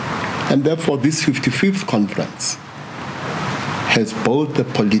moment. And therefore, this 55th conference has both the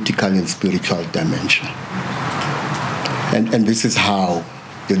political and spiritual dimension. And this is how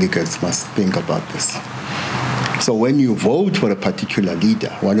delegates must think about this. So when you vote for a particular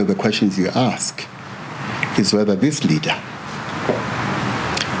leader, one of the questions you ask is whether this leader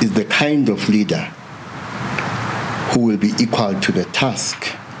is the kind of leader who will be equal to the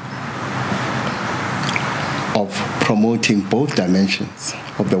task of promoting both dimensions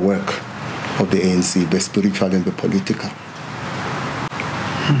of the work of the ANC, the spiritual and the political.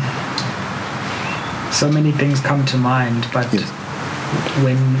 So many things come to mind, but yes.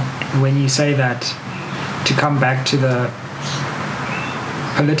 when you say that, to come back to the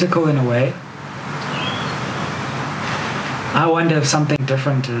political in a way, I wonder if something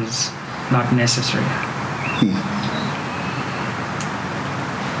different is not necessary.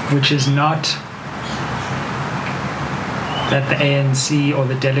 Which is not that the ANC or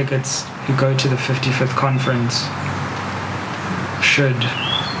the delegates who go to the 55th conference should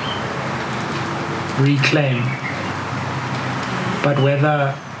reclaim but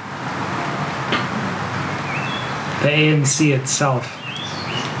whether the ANC itself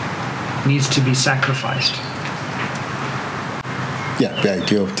needs to be sacrificed. Yeah, the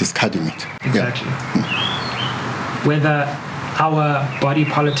idea of discarding it. Exactly. Yeah. Whether our body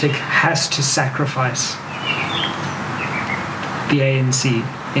politic has to sacrifice the ANC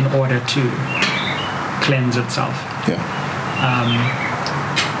in order to cleanse itself. Yeah.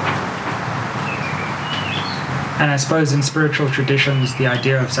 And I suppose in spiritual traditions, the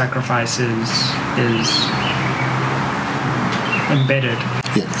idea of sacrifice is embedded.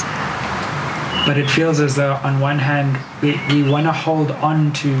 Yes. But it feels as though, on one hand, we want to hold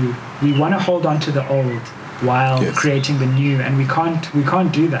on to the old while creating the new, and we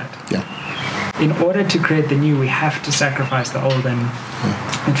can't do that. Yeah. In order to create the new, we have to sacrifice the old, and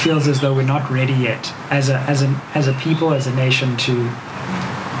it feels as though we're not ready yet, as a people, as a nation, to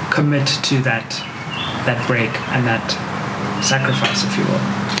commit to that break and that sacrifice, if you will.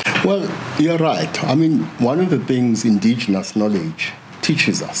 Well, you're right. I mean, one of the things indigenous knowledge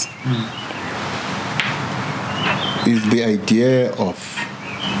teaches us is the idea of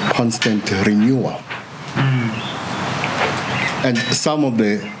constant renewal. And some of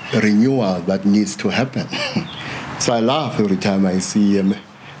the renewal that needs to happen. So I laugh every time I see a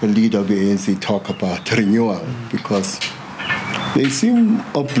leader of the ANC talk about renewal, because they seem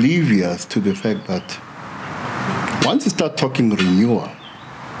oblivious to the fact that once you start talking renewal,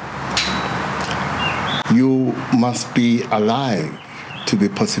 you must be alive to the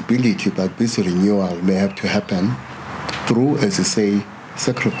possibility that this renewal may have to happen through, as you say,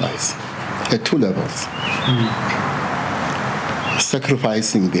 sacrifice at two levels.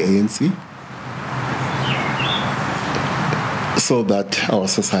 Sacrificing the ANC so that our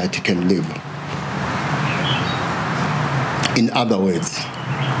society can live. In other words,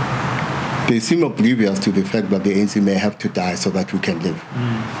 they seem oblivious to the fact that the ANC may have to die so that we can live.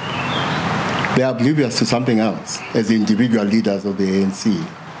 They are oblivious to something else as individual leaders of the ANC.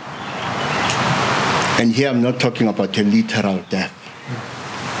 And here I'm not talking about a literal death.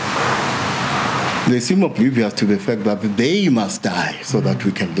 They seem oblivious to the fact that they must die so that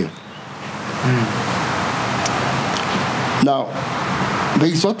we can live. Now, there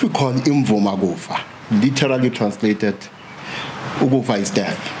is what we call imvumakufa, literally translated, ukufa is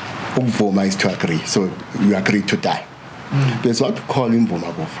death, ukuvuma is to agree, so you agree to die. There's what we call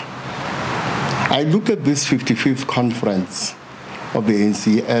imvumakufa. I look at this 55th conference of the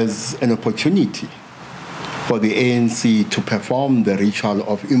ANC as an opportunity for the ANC to perform the ritual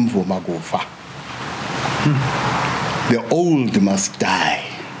of imvumakufa. The old must die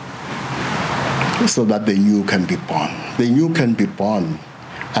so that the new can be born. The new can be born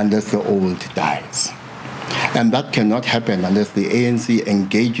unless the old dies. And that cannot happen unless the ANC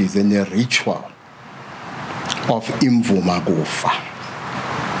engages in a ritual of imvumakufa.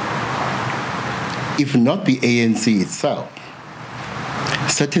 If not the ANC itself,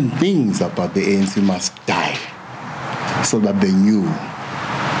 certain things about the ANC must die so that the new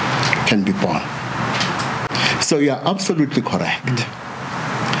can be born. So you're absolutely correct.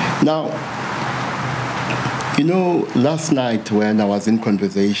 Now, you know, last night when I was in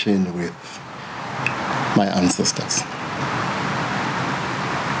conversation with my ancestors,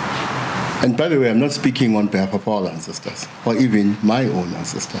 and by the way, I'm not speaking on behalf of all ancestors, or even my own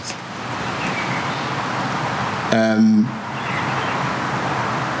ancestors.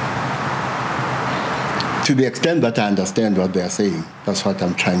 To the extent that I understand what they are saying, that's what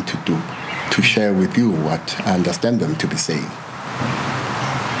I'm trying to do, to share with you what I understand them to be saying.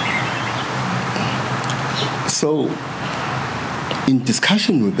 So, in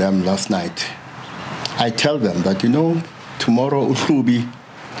discussion with them last night, I tell them that, you know, tomorrow Uhlubi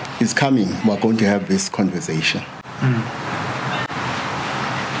is coming. We're going to have this conversation.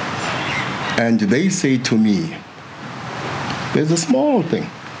 And they say to me, there's a small thing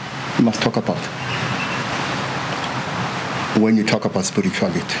you must talk about when you talk about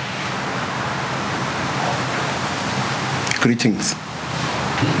spirituality. Greetings.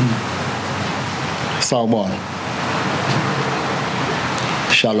 Sawubona.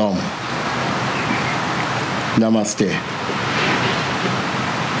 Shalom. Namaste.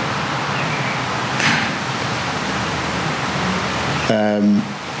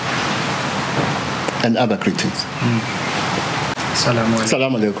 And other greetings. Salaam alaikum.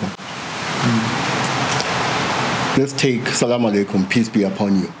 Salam alaikum. Let's take salam alaikum, peace be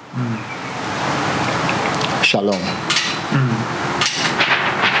upon you. Shalom.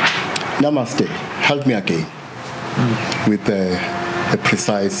 Namaste. Help me again with a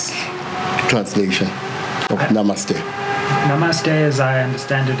precise translation of namaste. Namaste, as I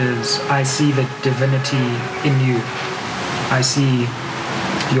understand it, is I see the divinity in you. I see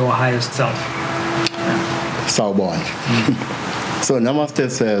your highest self. Sawubona. So Namaste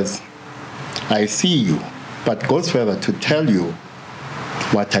says, I see you, but goes further to tell you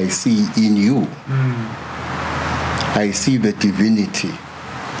what I see in you. I see the divinity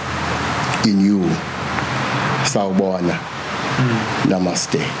in you. Sawubona.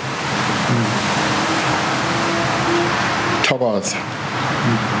 Namaste. Thokoza.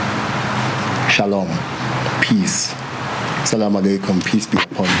 Shalom. Peace. Salam alaikum. Peace be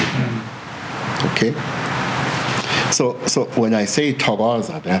upon you. Okay? So when I say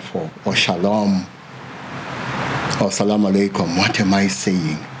Thokoza, therefore, or Shalom, or Salam alaikum, what am I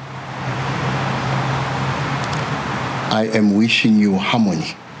saying? I am wishing you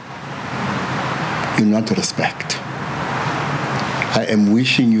harmony, not respect. I am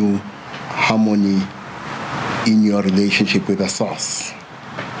wishing you harmony in your relationship with the source,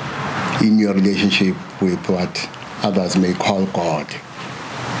 in your relationship with what others may call God,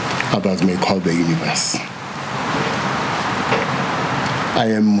 others may call the universe. I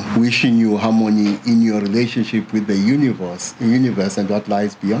am wishing you harmony in your relationship with the universe and what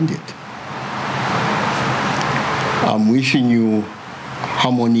lies beyond it. I'm wishing you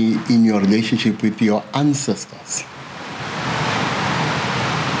harmony in your relationship with your ancestors.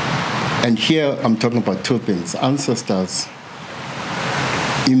 And here I'm talking about two things. Ancestors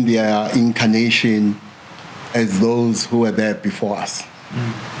in their incarnation as those who were there before us,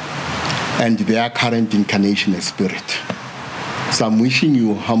 and their current incarnation as spirit. So I'm wishing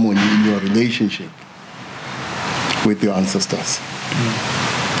you harmony in your relationship with your ancestors.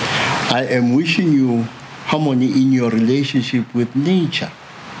 I am wishing you harmony in your relationship with nature.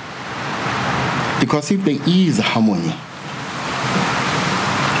 Because if there is harmony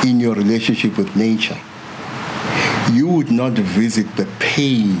in your relationship with nature, you would not visit the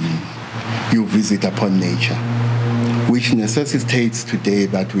pain you visit upon nature, which necessitates today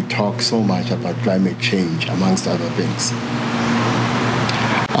that we talk so much about climate change, amongst other things.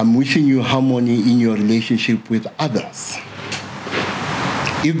 I'm wishing you harmony in your relationship with others.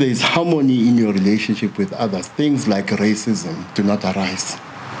 If there is harmony in your relationship with others, things like racism do not arise.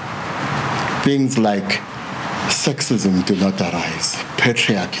 Things like sexism do not arise.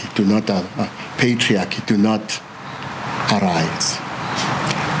 Patriarchy do not arise.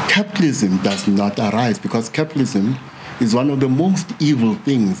 Capitalism does not arise because capitalism is one of the most evil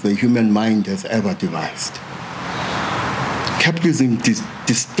things the human mind has ever devised. Capitalism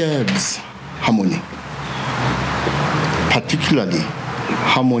disturbs harmony, particularly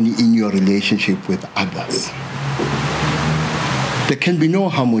harmony in your relationship with others. There can be no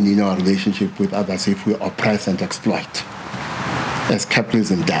harmony in our relationship with others if we oppress and exploit, as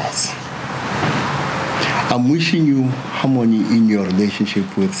capitalism does. I'm wishing you harmony in your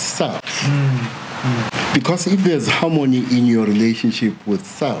relationship with self. Because if there's harmony in your relationship with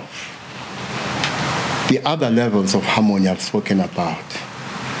self, the other levels of harmony I've spoken about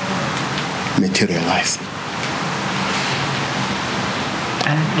materialize.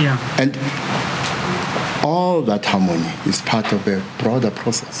 And all that harmony is part of a broader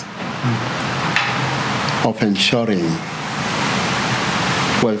process of ensuring,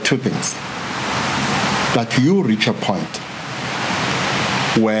 well, two things. That you reach a point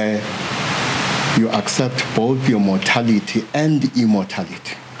where you accept both your mortality and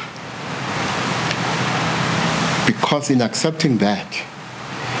immortality. Because in accepting that,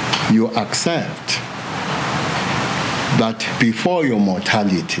 you accept that before your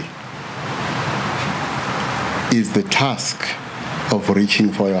mortality is the task of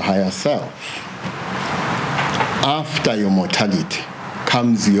reaching for your higher self. After your mortality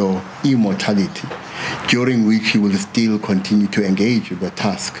comes your immortality, during which you will still continue to engage with the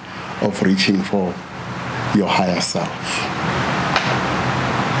task of reaching for your higher self.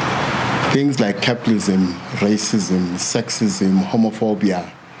 Things like capitalism, racism, sexism,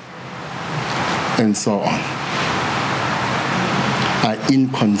 homophobia, and so on are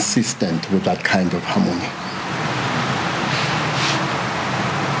inconsistent with that kind of harmony.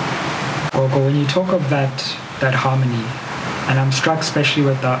 Gogo, when you talk of that harmony, and I'm struck especially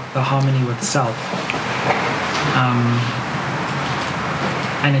with the harmony with self,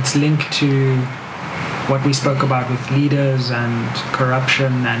 and it's linked to what we spoke about with leaders and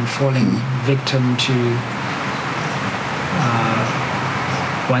corruption and falling victim to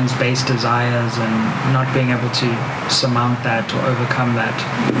one's base desires and not being able to surmount that or overcome that.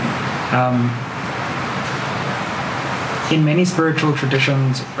 In many spiritual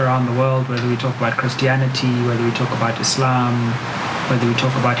traditions around the world, whether we talk about Christianity, whether we talk about Islam, whether we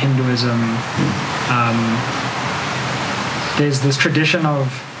talk about Hinduism, there's this tradition of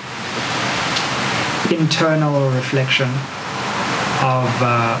internal reflection of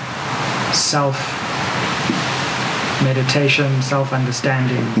self-meditation,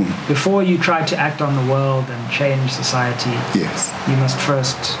 self-understanding. Before you try to act on the world and change society, Yes. you must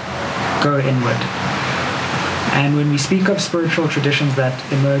first go inward. And when we speak of spiritual traditions that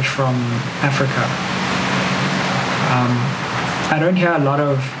emerge from Africa, I don't hear a lot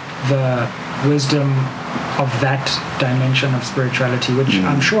of the wisdom of that dimension of spirituality, which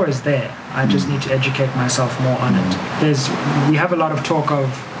I'm sure is there. I just need to educate myself more on it. We have a lot of talk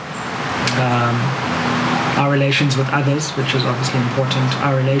of our relations with others, which is obviously important,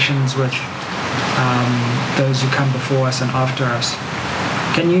 our relations with those who come before us and after us.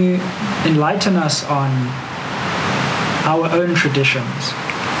 Can you enlighten us on our own traditions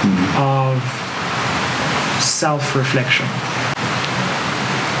of self-reflection?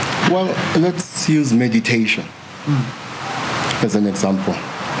 Well, let's use meditation as an example.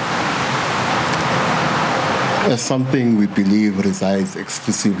 As something we believe resides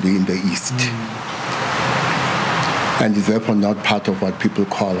exclusively in the East and is therefore not part of what people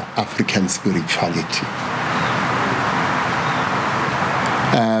call African spirituality.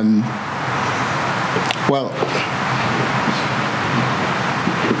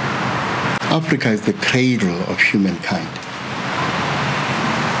 Africa is the cradle of humankind,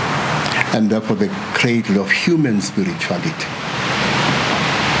 and therefore the cradle of human spirituality.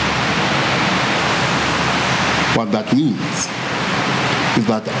 What that means is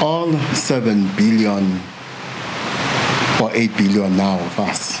that all 7 billion or 8 billion now of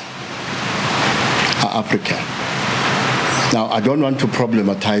us are African. Now, I don't want to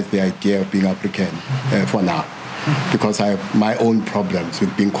problematize the idea of being African for now, because I have my own problems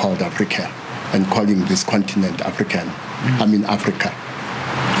with being called African and calling this continent African. I mean Africa.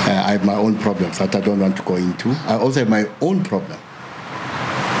 I have my own problems that I don't want to go into. I also have my own problem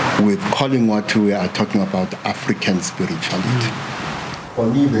with calling what we are talking about African spirituality. For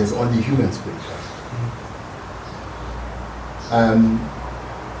me, there's only human spirituality.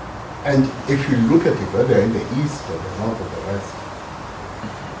 And if you look at it, whether in the East or the North or the West,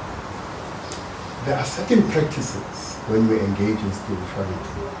 there are certain practices when we engage in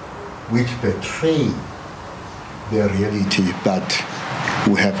spirituality which betray the reality that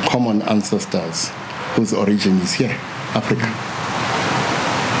we have common ancestors whose origin is here, Africa.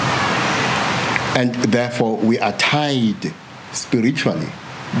 And therefore we are tied spiritually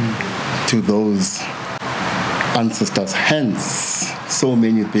to those ancestors. Hence, so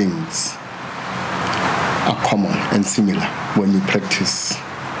many things are common and similar when we practice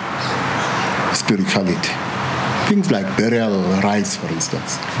spirituality. Things like burial rites, for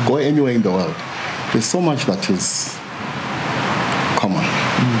instance. Go anywhere in the world, there's so much that is common.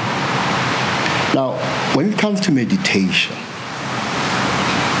 Now, when it comes to meditation,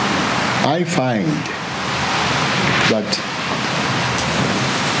 I find that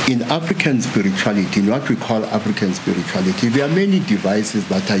in African spirituality, in what we call African spirituality, there are many devices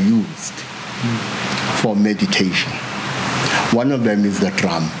that are used for meditation. One of them is the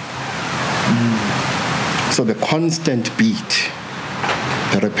drum. So the constant beat,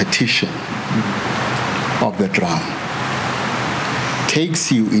 the repetition of the drum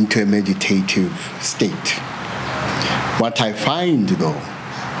takes you into a meditative state. What I find, though,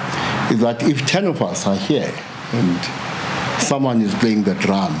 is that if 10 of us are here and someone is playing the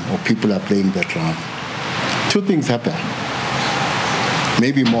drum or people are playing the drum, two things happen.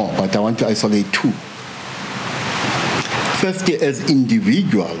 Maybe more, but I want to isolate two. Firstly, as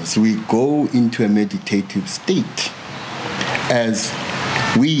individuals, we go into a meditative state as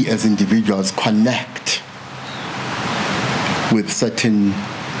we as individuals connect with certain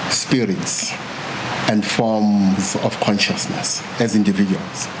spirits and forms of consciousness as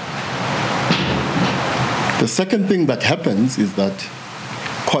individuals. The second thing that happens is that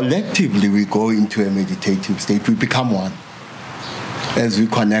collectively we go into a meditative state. We become one as we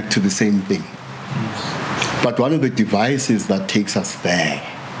connect to the same thing. But one of the devices that takes us there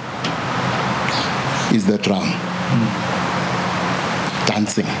is the drum.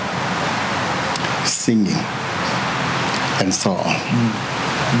 Dancing, singing, and so on.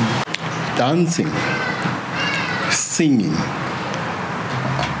 Dancing, singing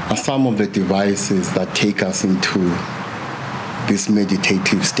are some of the devices that take us into this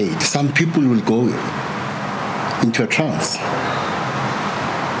meditative state. Some people will go into a trance.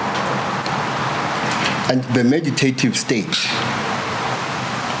 And the meditative state,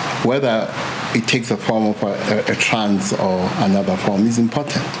 whether it takes the form of a trance or another form, is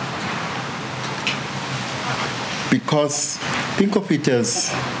important. Because think of it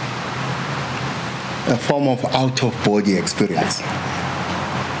as a form of out-of-body experience.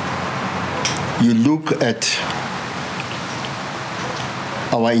 You look at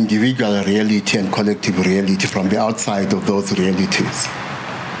our individual reality and collective reality from the outside of those realities.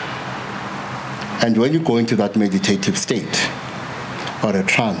 And when you go into that meditative state or a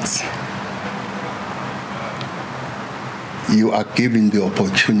trance, you are given the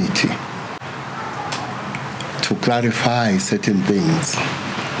opportunity to clarify certain things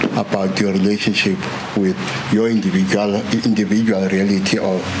about your relationship with your individual reality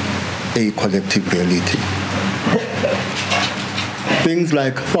or a collective reality. Things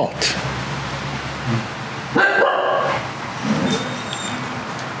like thought.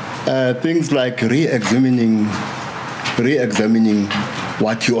 Things like re-examining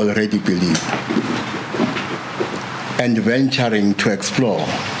what you already believe and venturing to explore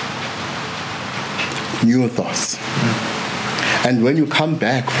new thoughts. And when you come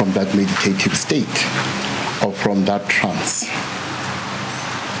back from that meditative state or from that trance,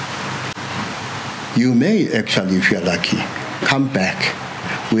 you may actually, if you're lucky, come back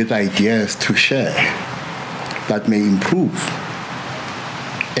with ideas to share that may improve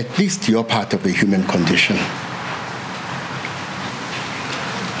at least your part of the human condition.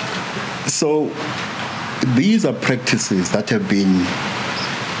 So these are practices that have been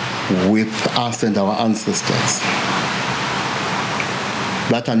with us and our ancestors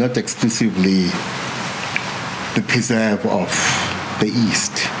that are not exclusively the preserve of the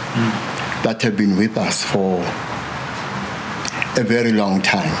East, that have been with us for a very long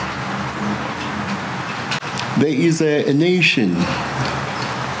time. There is a nation,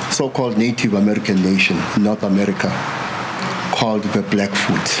 so-called Native American nation in North America, called the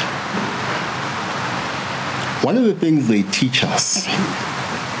Blackfoot. One of the things they teach us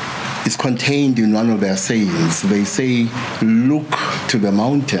is contained in one of their sayings. They say, look to the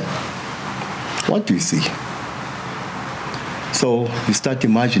mountain. What do you see? So you start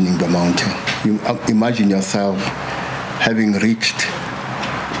imagining the mountain. You imagine yourself having reached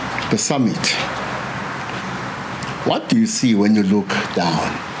the summit. What do you see when you look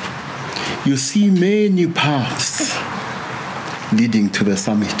down? You see many paths leading to the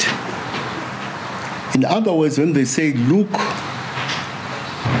summit. In other words, when they say look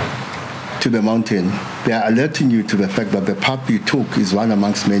to the mountain, they are alerting you to the fact that the path you took is one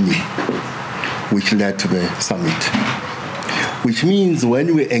amongst many which led to the summit. Which means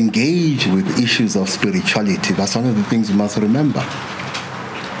when we engage with issues of spirituality, that's one of the things we must remember.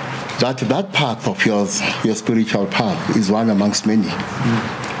 That path of yours, your spiritual path, is one amongst many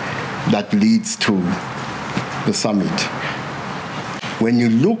that leads to the summit. When you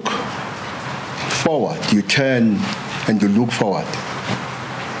look forward, you turn and you look forward.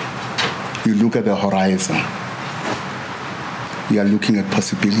 You look at the horizon. You are looking at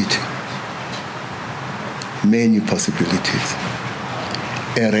possibility. Many possibilities.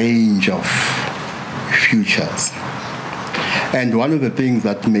 A range of futures. And one of the things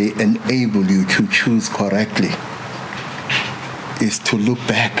that may enable you to choose correctly is to look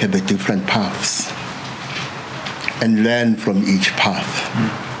back at the different paths and learn from each path.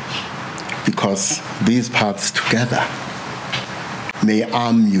 Because these paths together may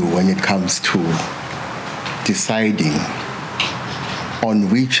arm you when it comes to deciding on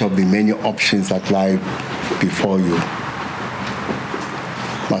which of the many options that lie before you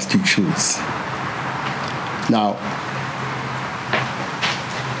must you choose. Now,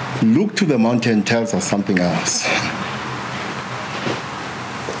 look to the mountain tells us something else.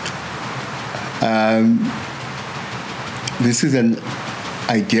 This is an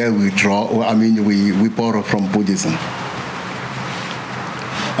idea we borrow from Buddhism.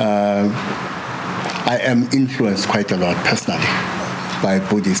 I am influenced quite a lot personally by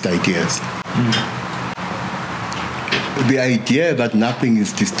Buddhist ideas. The idea that nothing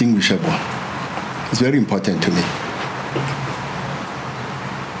is distinguishable is very important to me.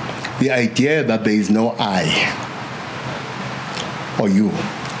 The idea that there is no I or you,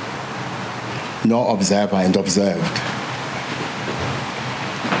 no observer and observed.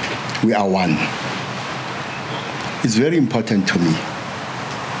 We are one. It's very important to me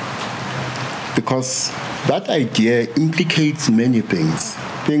because that idea implicates many things.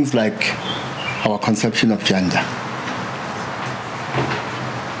 Things like our conception of gender.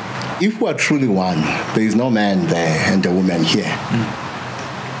 If we are truly one, there is no man there and a woman here.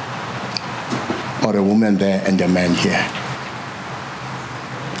 Or a woman there and a man here.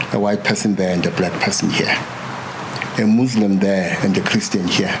 A white person there and a black person here. A Muslim there and a Christian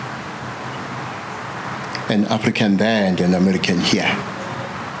here. An African there and an American here.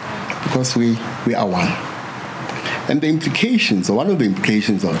 Because we are one. And the implications, or one of the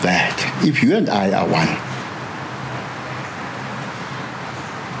implications of that, if you and I are one,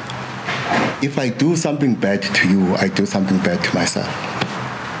 if I do something bad to you, I do something bad to myself.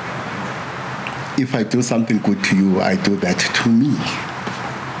 if I do something good to you, I do that to me.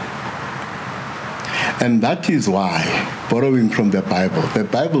 And that is why, borrowing from the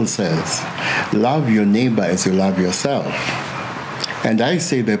Bible says, love your neighbor as you love yourself. And I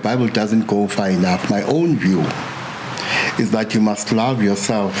say the Bible doesn't go far enough. My own view is that you must love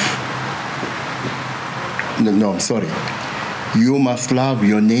yourself. You must love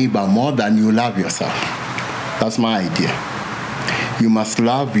your neighbor more than you love yourself. That's my idea. You must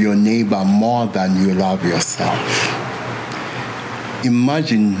love your neighbor more than you love yourself.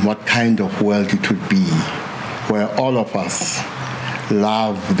 Imagine what kind of world it would be where all of us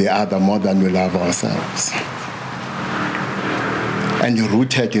love the other more than we love ourselves. And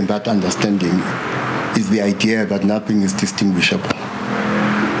rooted in that understanding is the idea that nothing is distinguishable.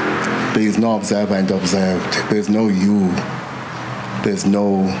 There is no observer and observed. There's no you. There's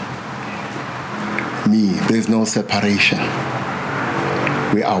no me. There's no separation.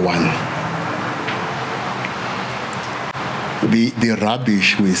 We are one. The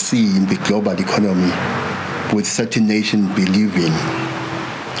rubbish we see in the global economy with certain nations believing,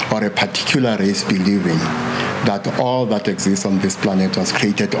 or a particular race believing, that all that exists on this planet was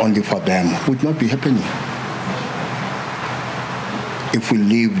created only for them would not be happening if we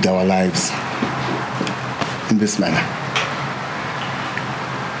lived our lives in this manner.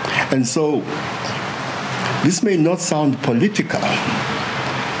 And so, this may not sound political,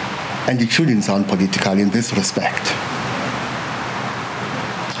 and it shouldn't sound political in this respect.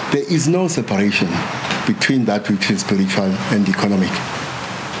 There is no separation between that which is spiritual and economic.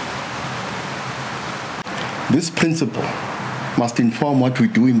 This principle must inform what we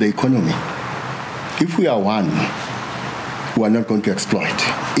do in the economy. If we are one, we are not going to exploit.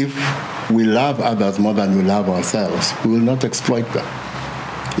 If we love others more than we love ourselves, we will not exploit them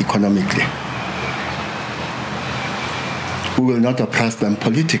economically. We will not oppress them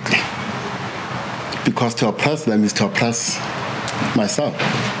politically, because to oppress them is to oppress myself.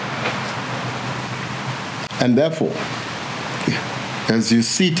 And therefore, as you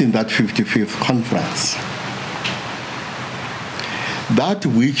sit in that 55th conference, that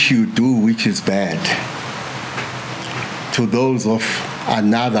which you do which is bad to those of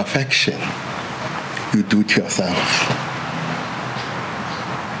another faction, you do to yourself.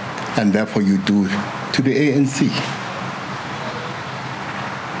 And therefore you do to the ANC.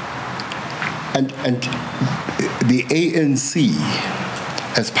 And the ANC,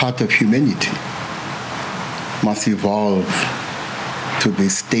 as part of humanity, must evolve to the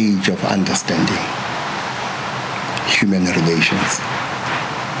stage of understanding human relations.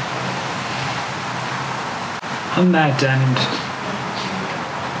 On that, and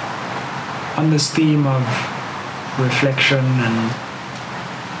on this theme of reflection and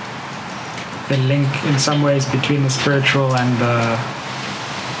the link in some ways between the spiritual and the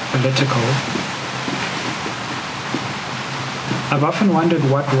political, I've often wondered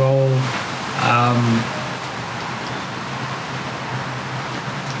what role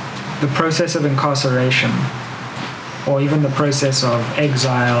the process of incarceration, or even the process of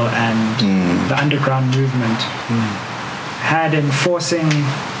exile and the underground movement had in forcing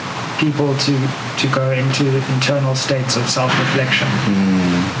people to go into internal states of self-reflection.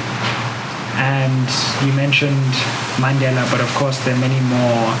 And you mentioned Mandela, but of course there are many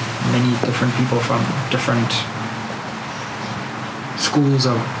different people from different schools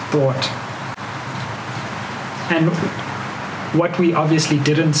of thought. And what we obviously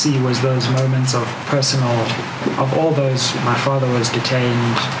didn't see was those moments of all those. My father was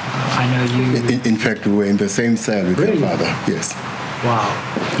detained. I know you. In fact, we were in the same cell with Really? your father, yes. Wow.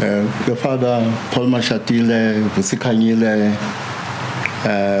 Your father, Paul Mashatile, Vusikanyile,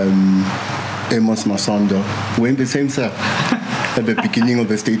 Amos Masondo, were in the same cell at the beginning of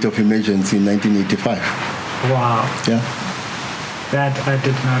the state of emergency in 1985. Wow. Yeah. That I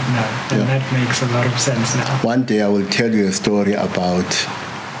did not know. And that makes a lot of sense now. One day I will tell you a story about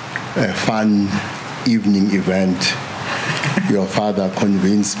a fun evening event your father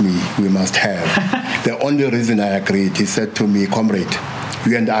convinced me we must have. The only reason I agreed, he said to me, "Comrade,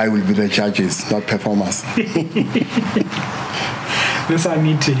 you and I will be the judges, not performers." This I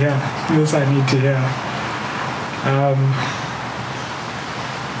need to hear.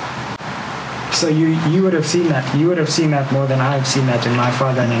 So you would have seen that. You would have seen that more than I have seen that in my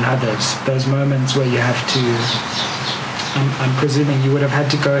father and in others. Those moments where you have to, I'm presuming you would have had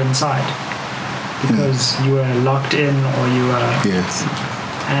to go inside because you were locked in or you were... Yes.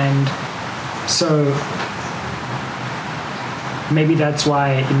 And so maybe that's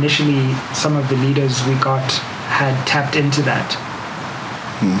why initially some of the leaders we got had tapped into that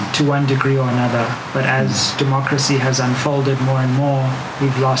to one degree or another. But as democracy has unfolded more and more,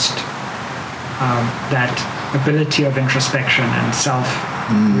 we've lost that ability of introspection and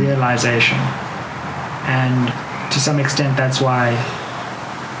self-realization. And to some extent, that's why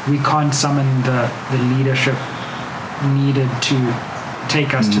we can't summon the leadership needed to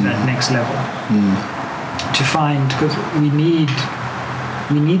take us to that next level. To find, because we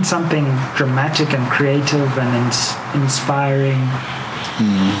need something dramatic and creative and inspiring,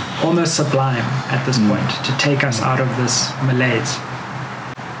 almost sublime at this point, to take us out of this malaise.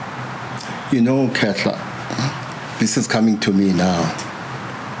 You know, Katla, this is coming to me now.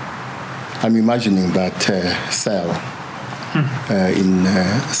 I'm imagining that cell in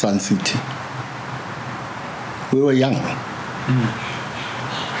Sun City. We were young.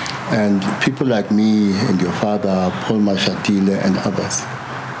 And people like me and your father, Paul Mashatile and others,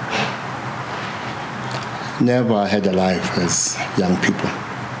 never had a life as young people.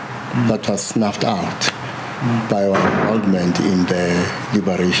 That was snuffed out by our involvement in the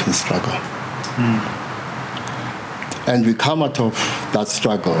liberation struggle. And we come out of that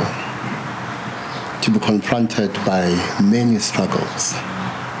struggle to be confronted by many struggles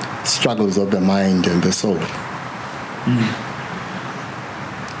of the mind and the soul.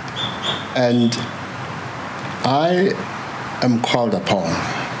 And I am called upon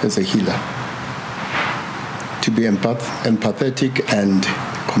as a healer to be empathetic and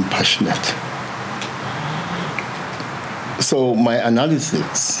compassionate. So my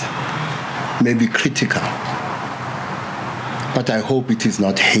analysis may be critical, but I hope it is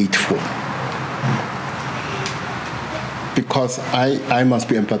not hateful. Because I must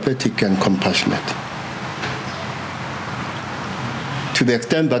be empathetic and compassionate. To the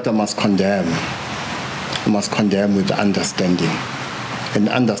extent that I must condemn with understanding. An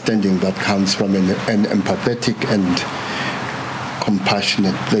understanding that comes from an empathetic and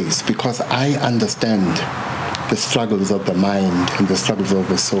compassionate place. Because I understand the struggles of the mind and the struggles of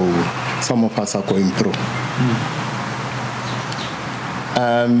the soul some of us are going through.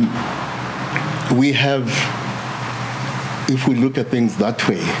 We have, if we look at things that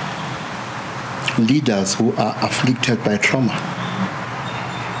way, leaders who are afflicted by trauma.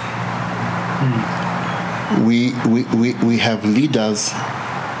 We have leaders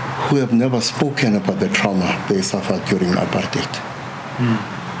who have never spoken about the trauma they suffered during apartheid.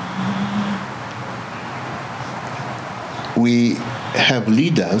 We have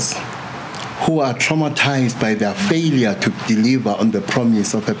leaders who are traumatized by their failure to deliver on the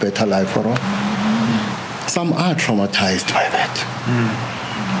promise of a better life for all. Some are traumatized by that.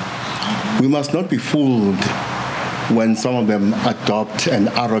 We must not be fooled when some of them adopt an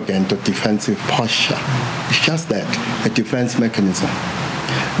arrogant or defensive posture. It's just that, a defense mechanism.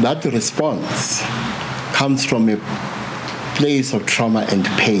 That response comes from a place of trauma and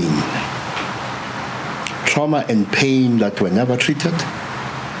pain. Trauma and pain that were never treated,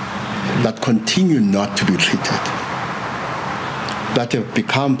 that continue not to be treated, that have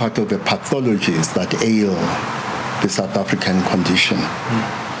become part of the pathologies that ail the South African condition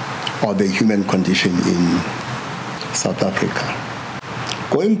or the human condition in South Africa.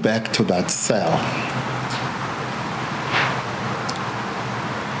 Going back to that cell,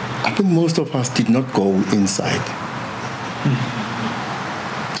 I think most of us did not go inside.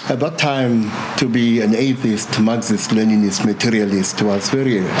 At that time, to be an atheist, Marxist, Leninist, materialist was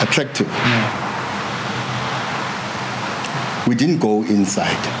very attractive. We didn't go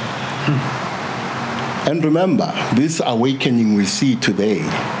inside. And remember, this awakening we see today,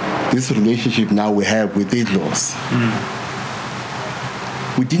 this relationship now we have with these laws,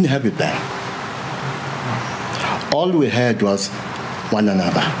 we didn't have it then. All we had was one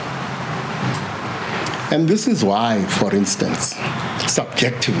another. And this is why, for instance,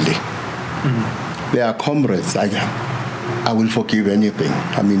 subjectively, there are comrades, I will forgive anything.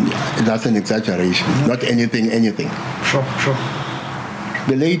 I mean, that's an exaggeration. Not anything. Sure.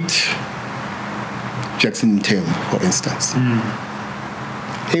 The late Jackson Tim, for instance.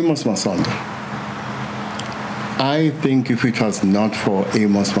 Amos Masondo. I think if it was not for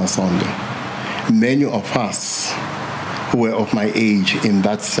Amos Masondo, many of us who were of my age in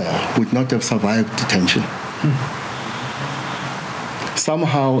that cell would not have survived detention.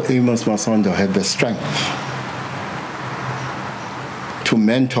 Somehow Amos Masondo had the strength to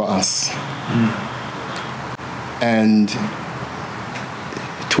mentor us and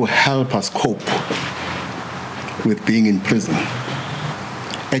to help us cope with being in prison.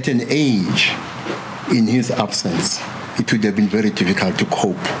 At an age, in his absence, it would have been very difficult to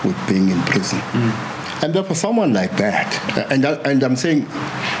cope with being in prison. And therefore, someone like that, and I'm not saying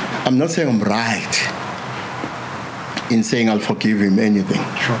I'm right in saying I'll forgive him anything.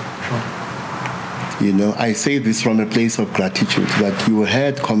 Sure. I say this from a place of gratitude that you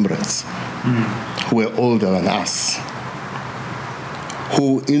had comrades who were older than us,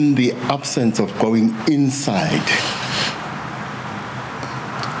 who in the absence of going inside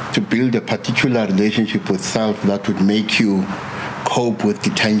to build a particular relationship with self that would make you cope with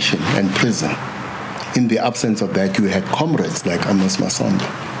detention and prison, in the absence of that, you had comrades like Amos Masondo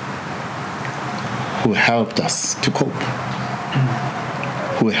who helped us to cope,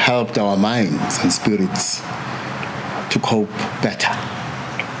 who helped our minds and spirits to cope better.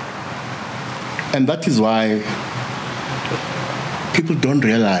 And that is why people don't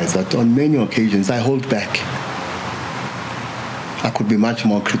realize that on many occasions I hold back. I could be much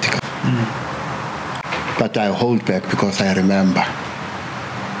more critical. But I hold back because I remember.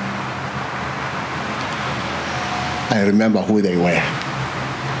 I remember who they were.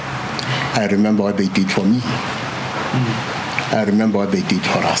 I remember what they did for me. I remember what they did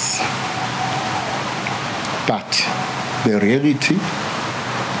for us. But the reality,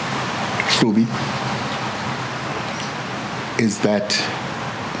 Hlubi, is that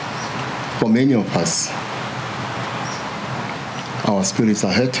for many of us, our spirits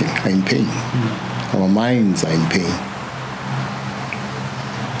are hurting, are in pain. Our minds are in pain.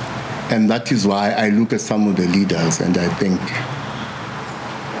 And that is why I look at some of the leaders and I think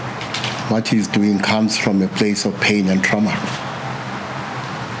what he's doing comes from a place of pain and trauma.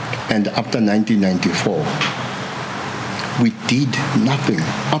 And after 1994, we did nothing,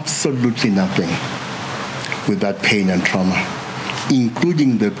 absolutely nothing, with that pain and trauma,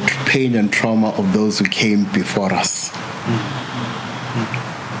 including the pain and trauma of those who came before us.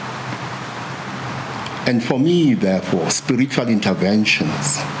 And for me, therefore, spiritual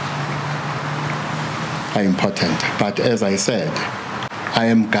interventions are important. But as I said, I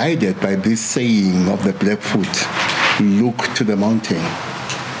am guided by this saying of the Blackfoot, look to the mountain.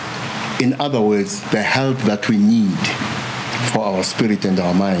 In other words, the help that we need for our spirit and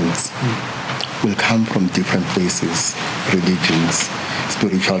our minds will come from different places, religions,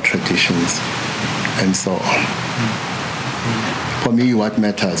 spiritual traditions, and so on. For me, what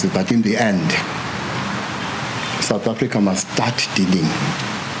matters is that in the end, South Africa must start dealing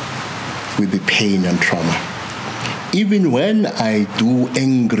with the pain and trauma. Even when I do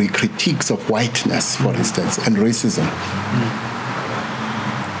angry critiques of whiteness, for instance, and racism,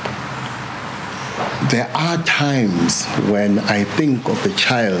 there are times when I think of the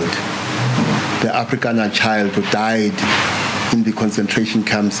child, the Afrikaner child who died in the concentration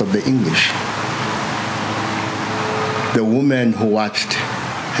camps of the English, the woman who watched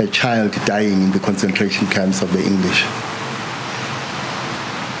her child dying in the concentration camps of the English.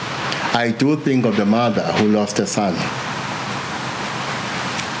 I do think of the mother who lost her son.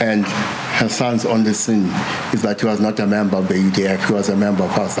 And her son's only sin is that he was not a member of the UDF, he was a member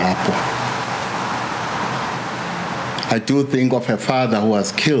of ASAPO. I do think of her father who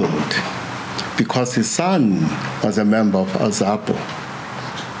was killed because his son was a member of ASAPO.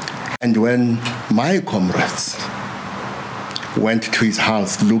 And when my comrades went to his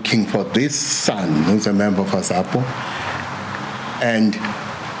house looking for this son who's a member of ASAPO and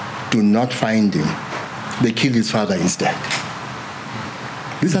do not find him, they kill his father instead.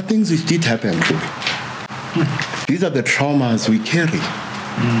 These are things which did happen. These are the traumas we carry.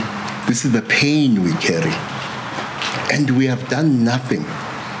 This is the pain we carry. And we have done nothing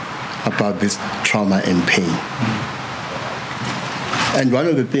about this trauma and pain. And one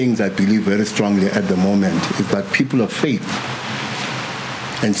of the things I believe very strongly at the moment is that people of faith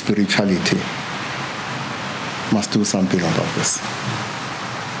and spirituality must do something about this.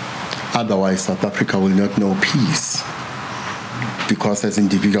 Otherwise, South Africa will not know peace, because as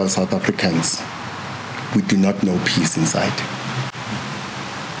individual South Africans, we do not know peace inside.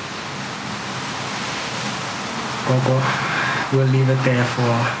 Gogo, we'll leave it there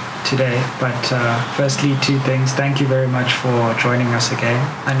for today. But firstly, two things. Thank you very much for joining us again.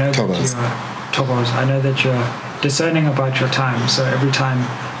 I know that you're discerning about your time, so every time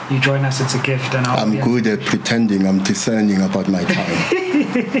you join us, it's a gift. And I'm good at pretending I'm discerning about my time.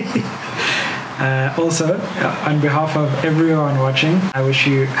 Also, on behalf of everyone watching, I wish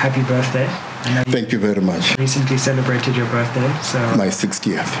you happy birthday. Thank you very much. Recently celebrated your birthday, so my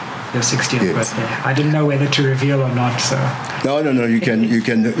 60th. Your 60th birthday. I didn't know whether to reveal or not, so. No. You can.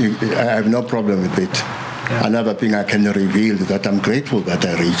 I have no problem with it. Yeah. Another thing I can reveal is that I'm grateful that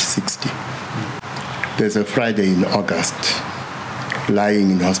I reached 60. There's a Friday in August,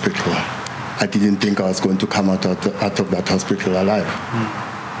 lying in hospital. I didn't think I was going to come out of that hospital alive.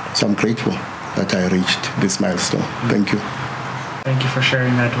 So I'm grateful that I reached this milestone. Thank you. Thank you for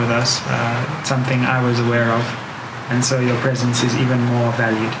sharing that with us. Something I was aware of, and so your presence is even more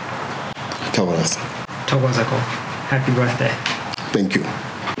valued. Thank you. Togozako. Happy birthday. Thank you.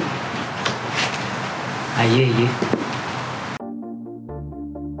 Aye.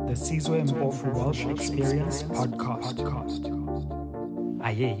 The Sizwe Mpofu Welsh Experience Podcast.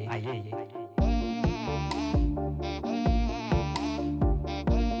 Aye.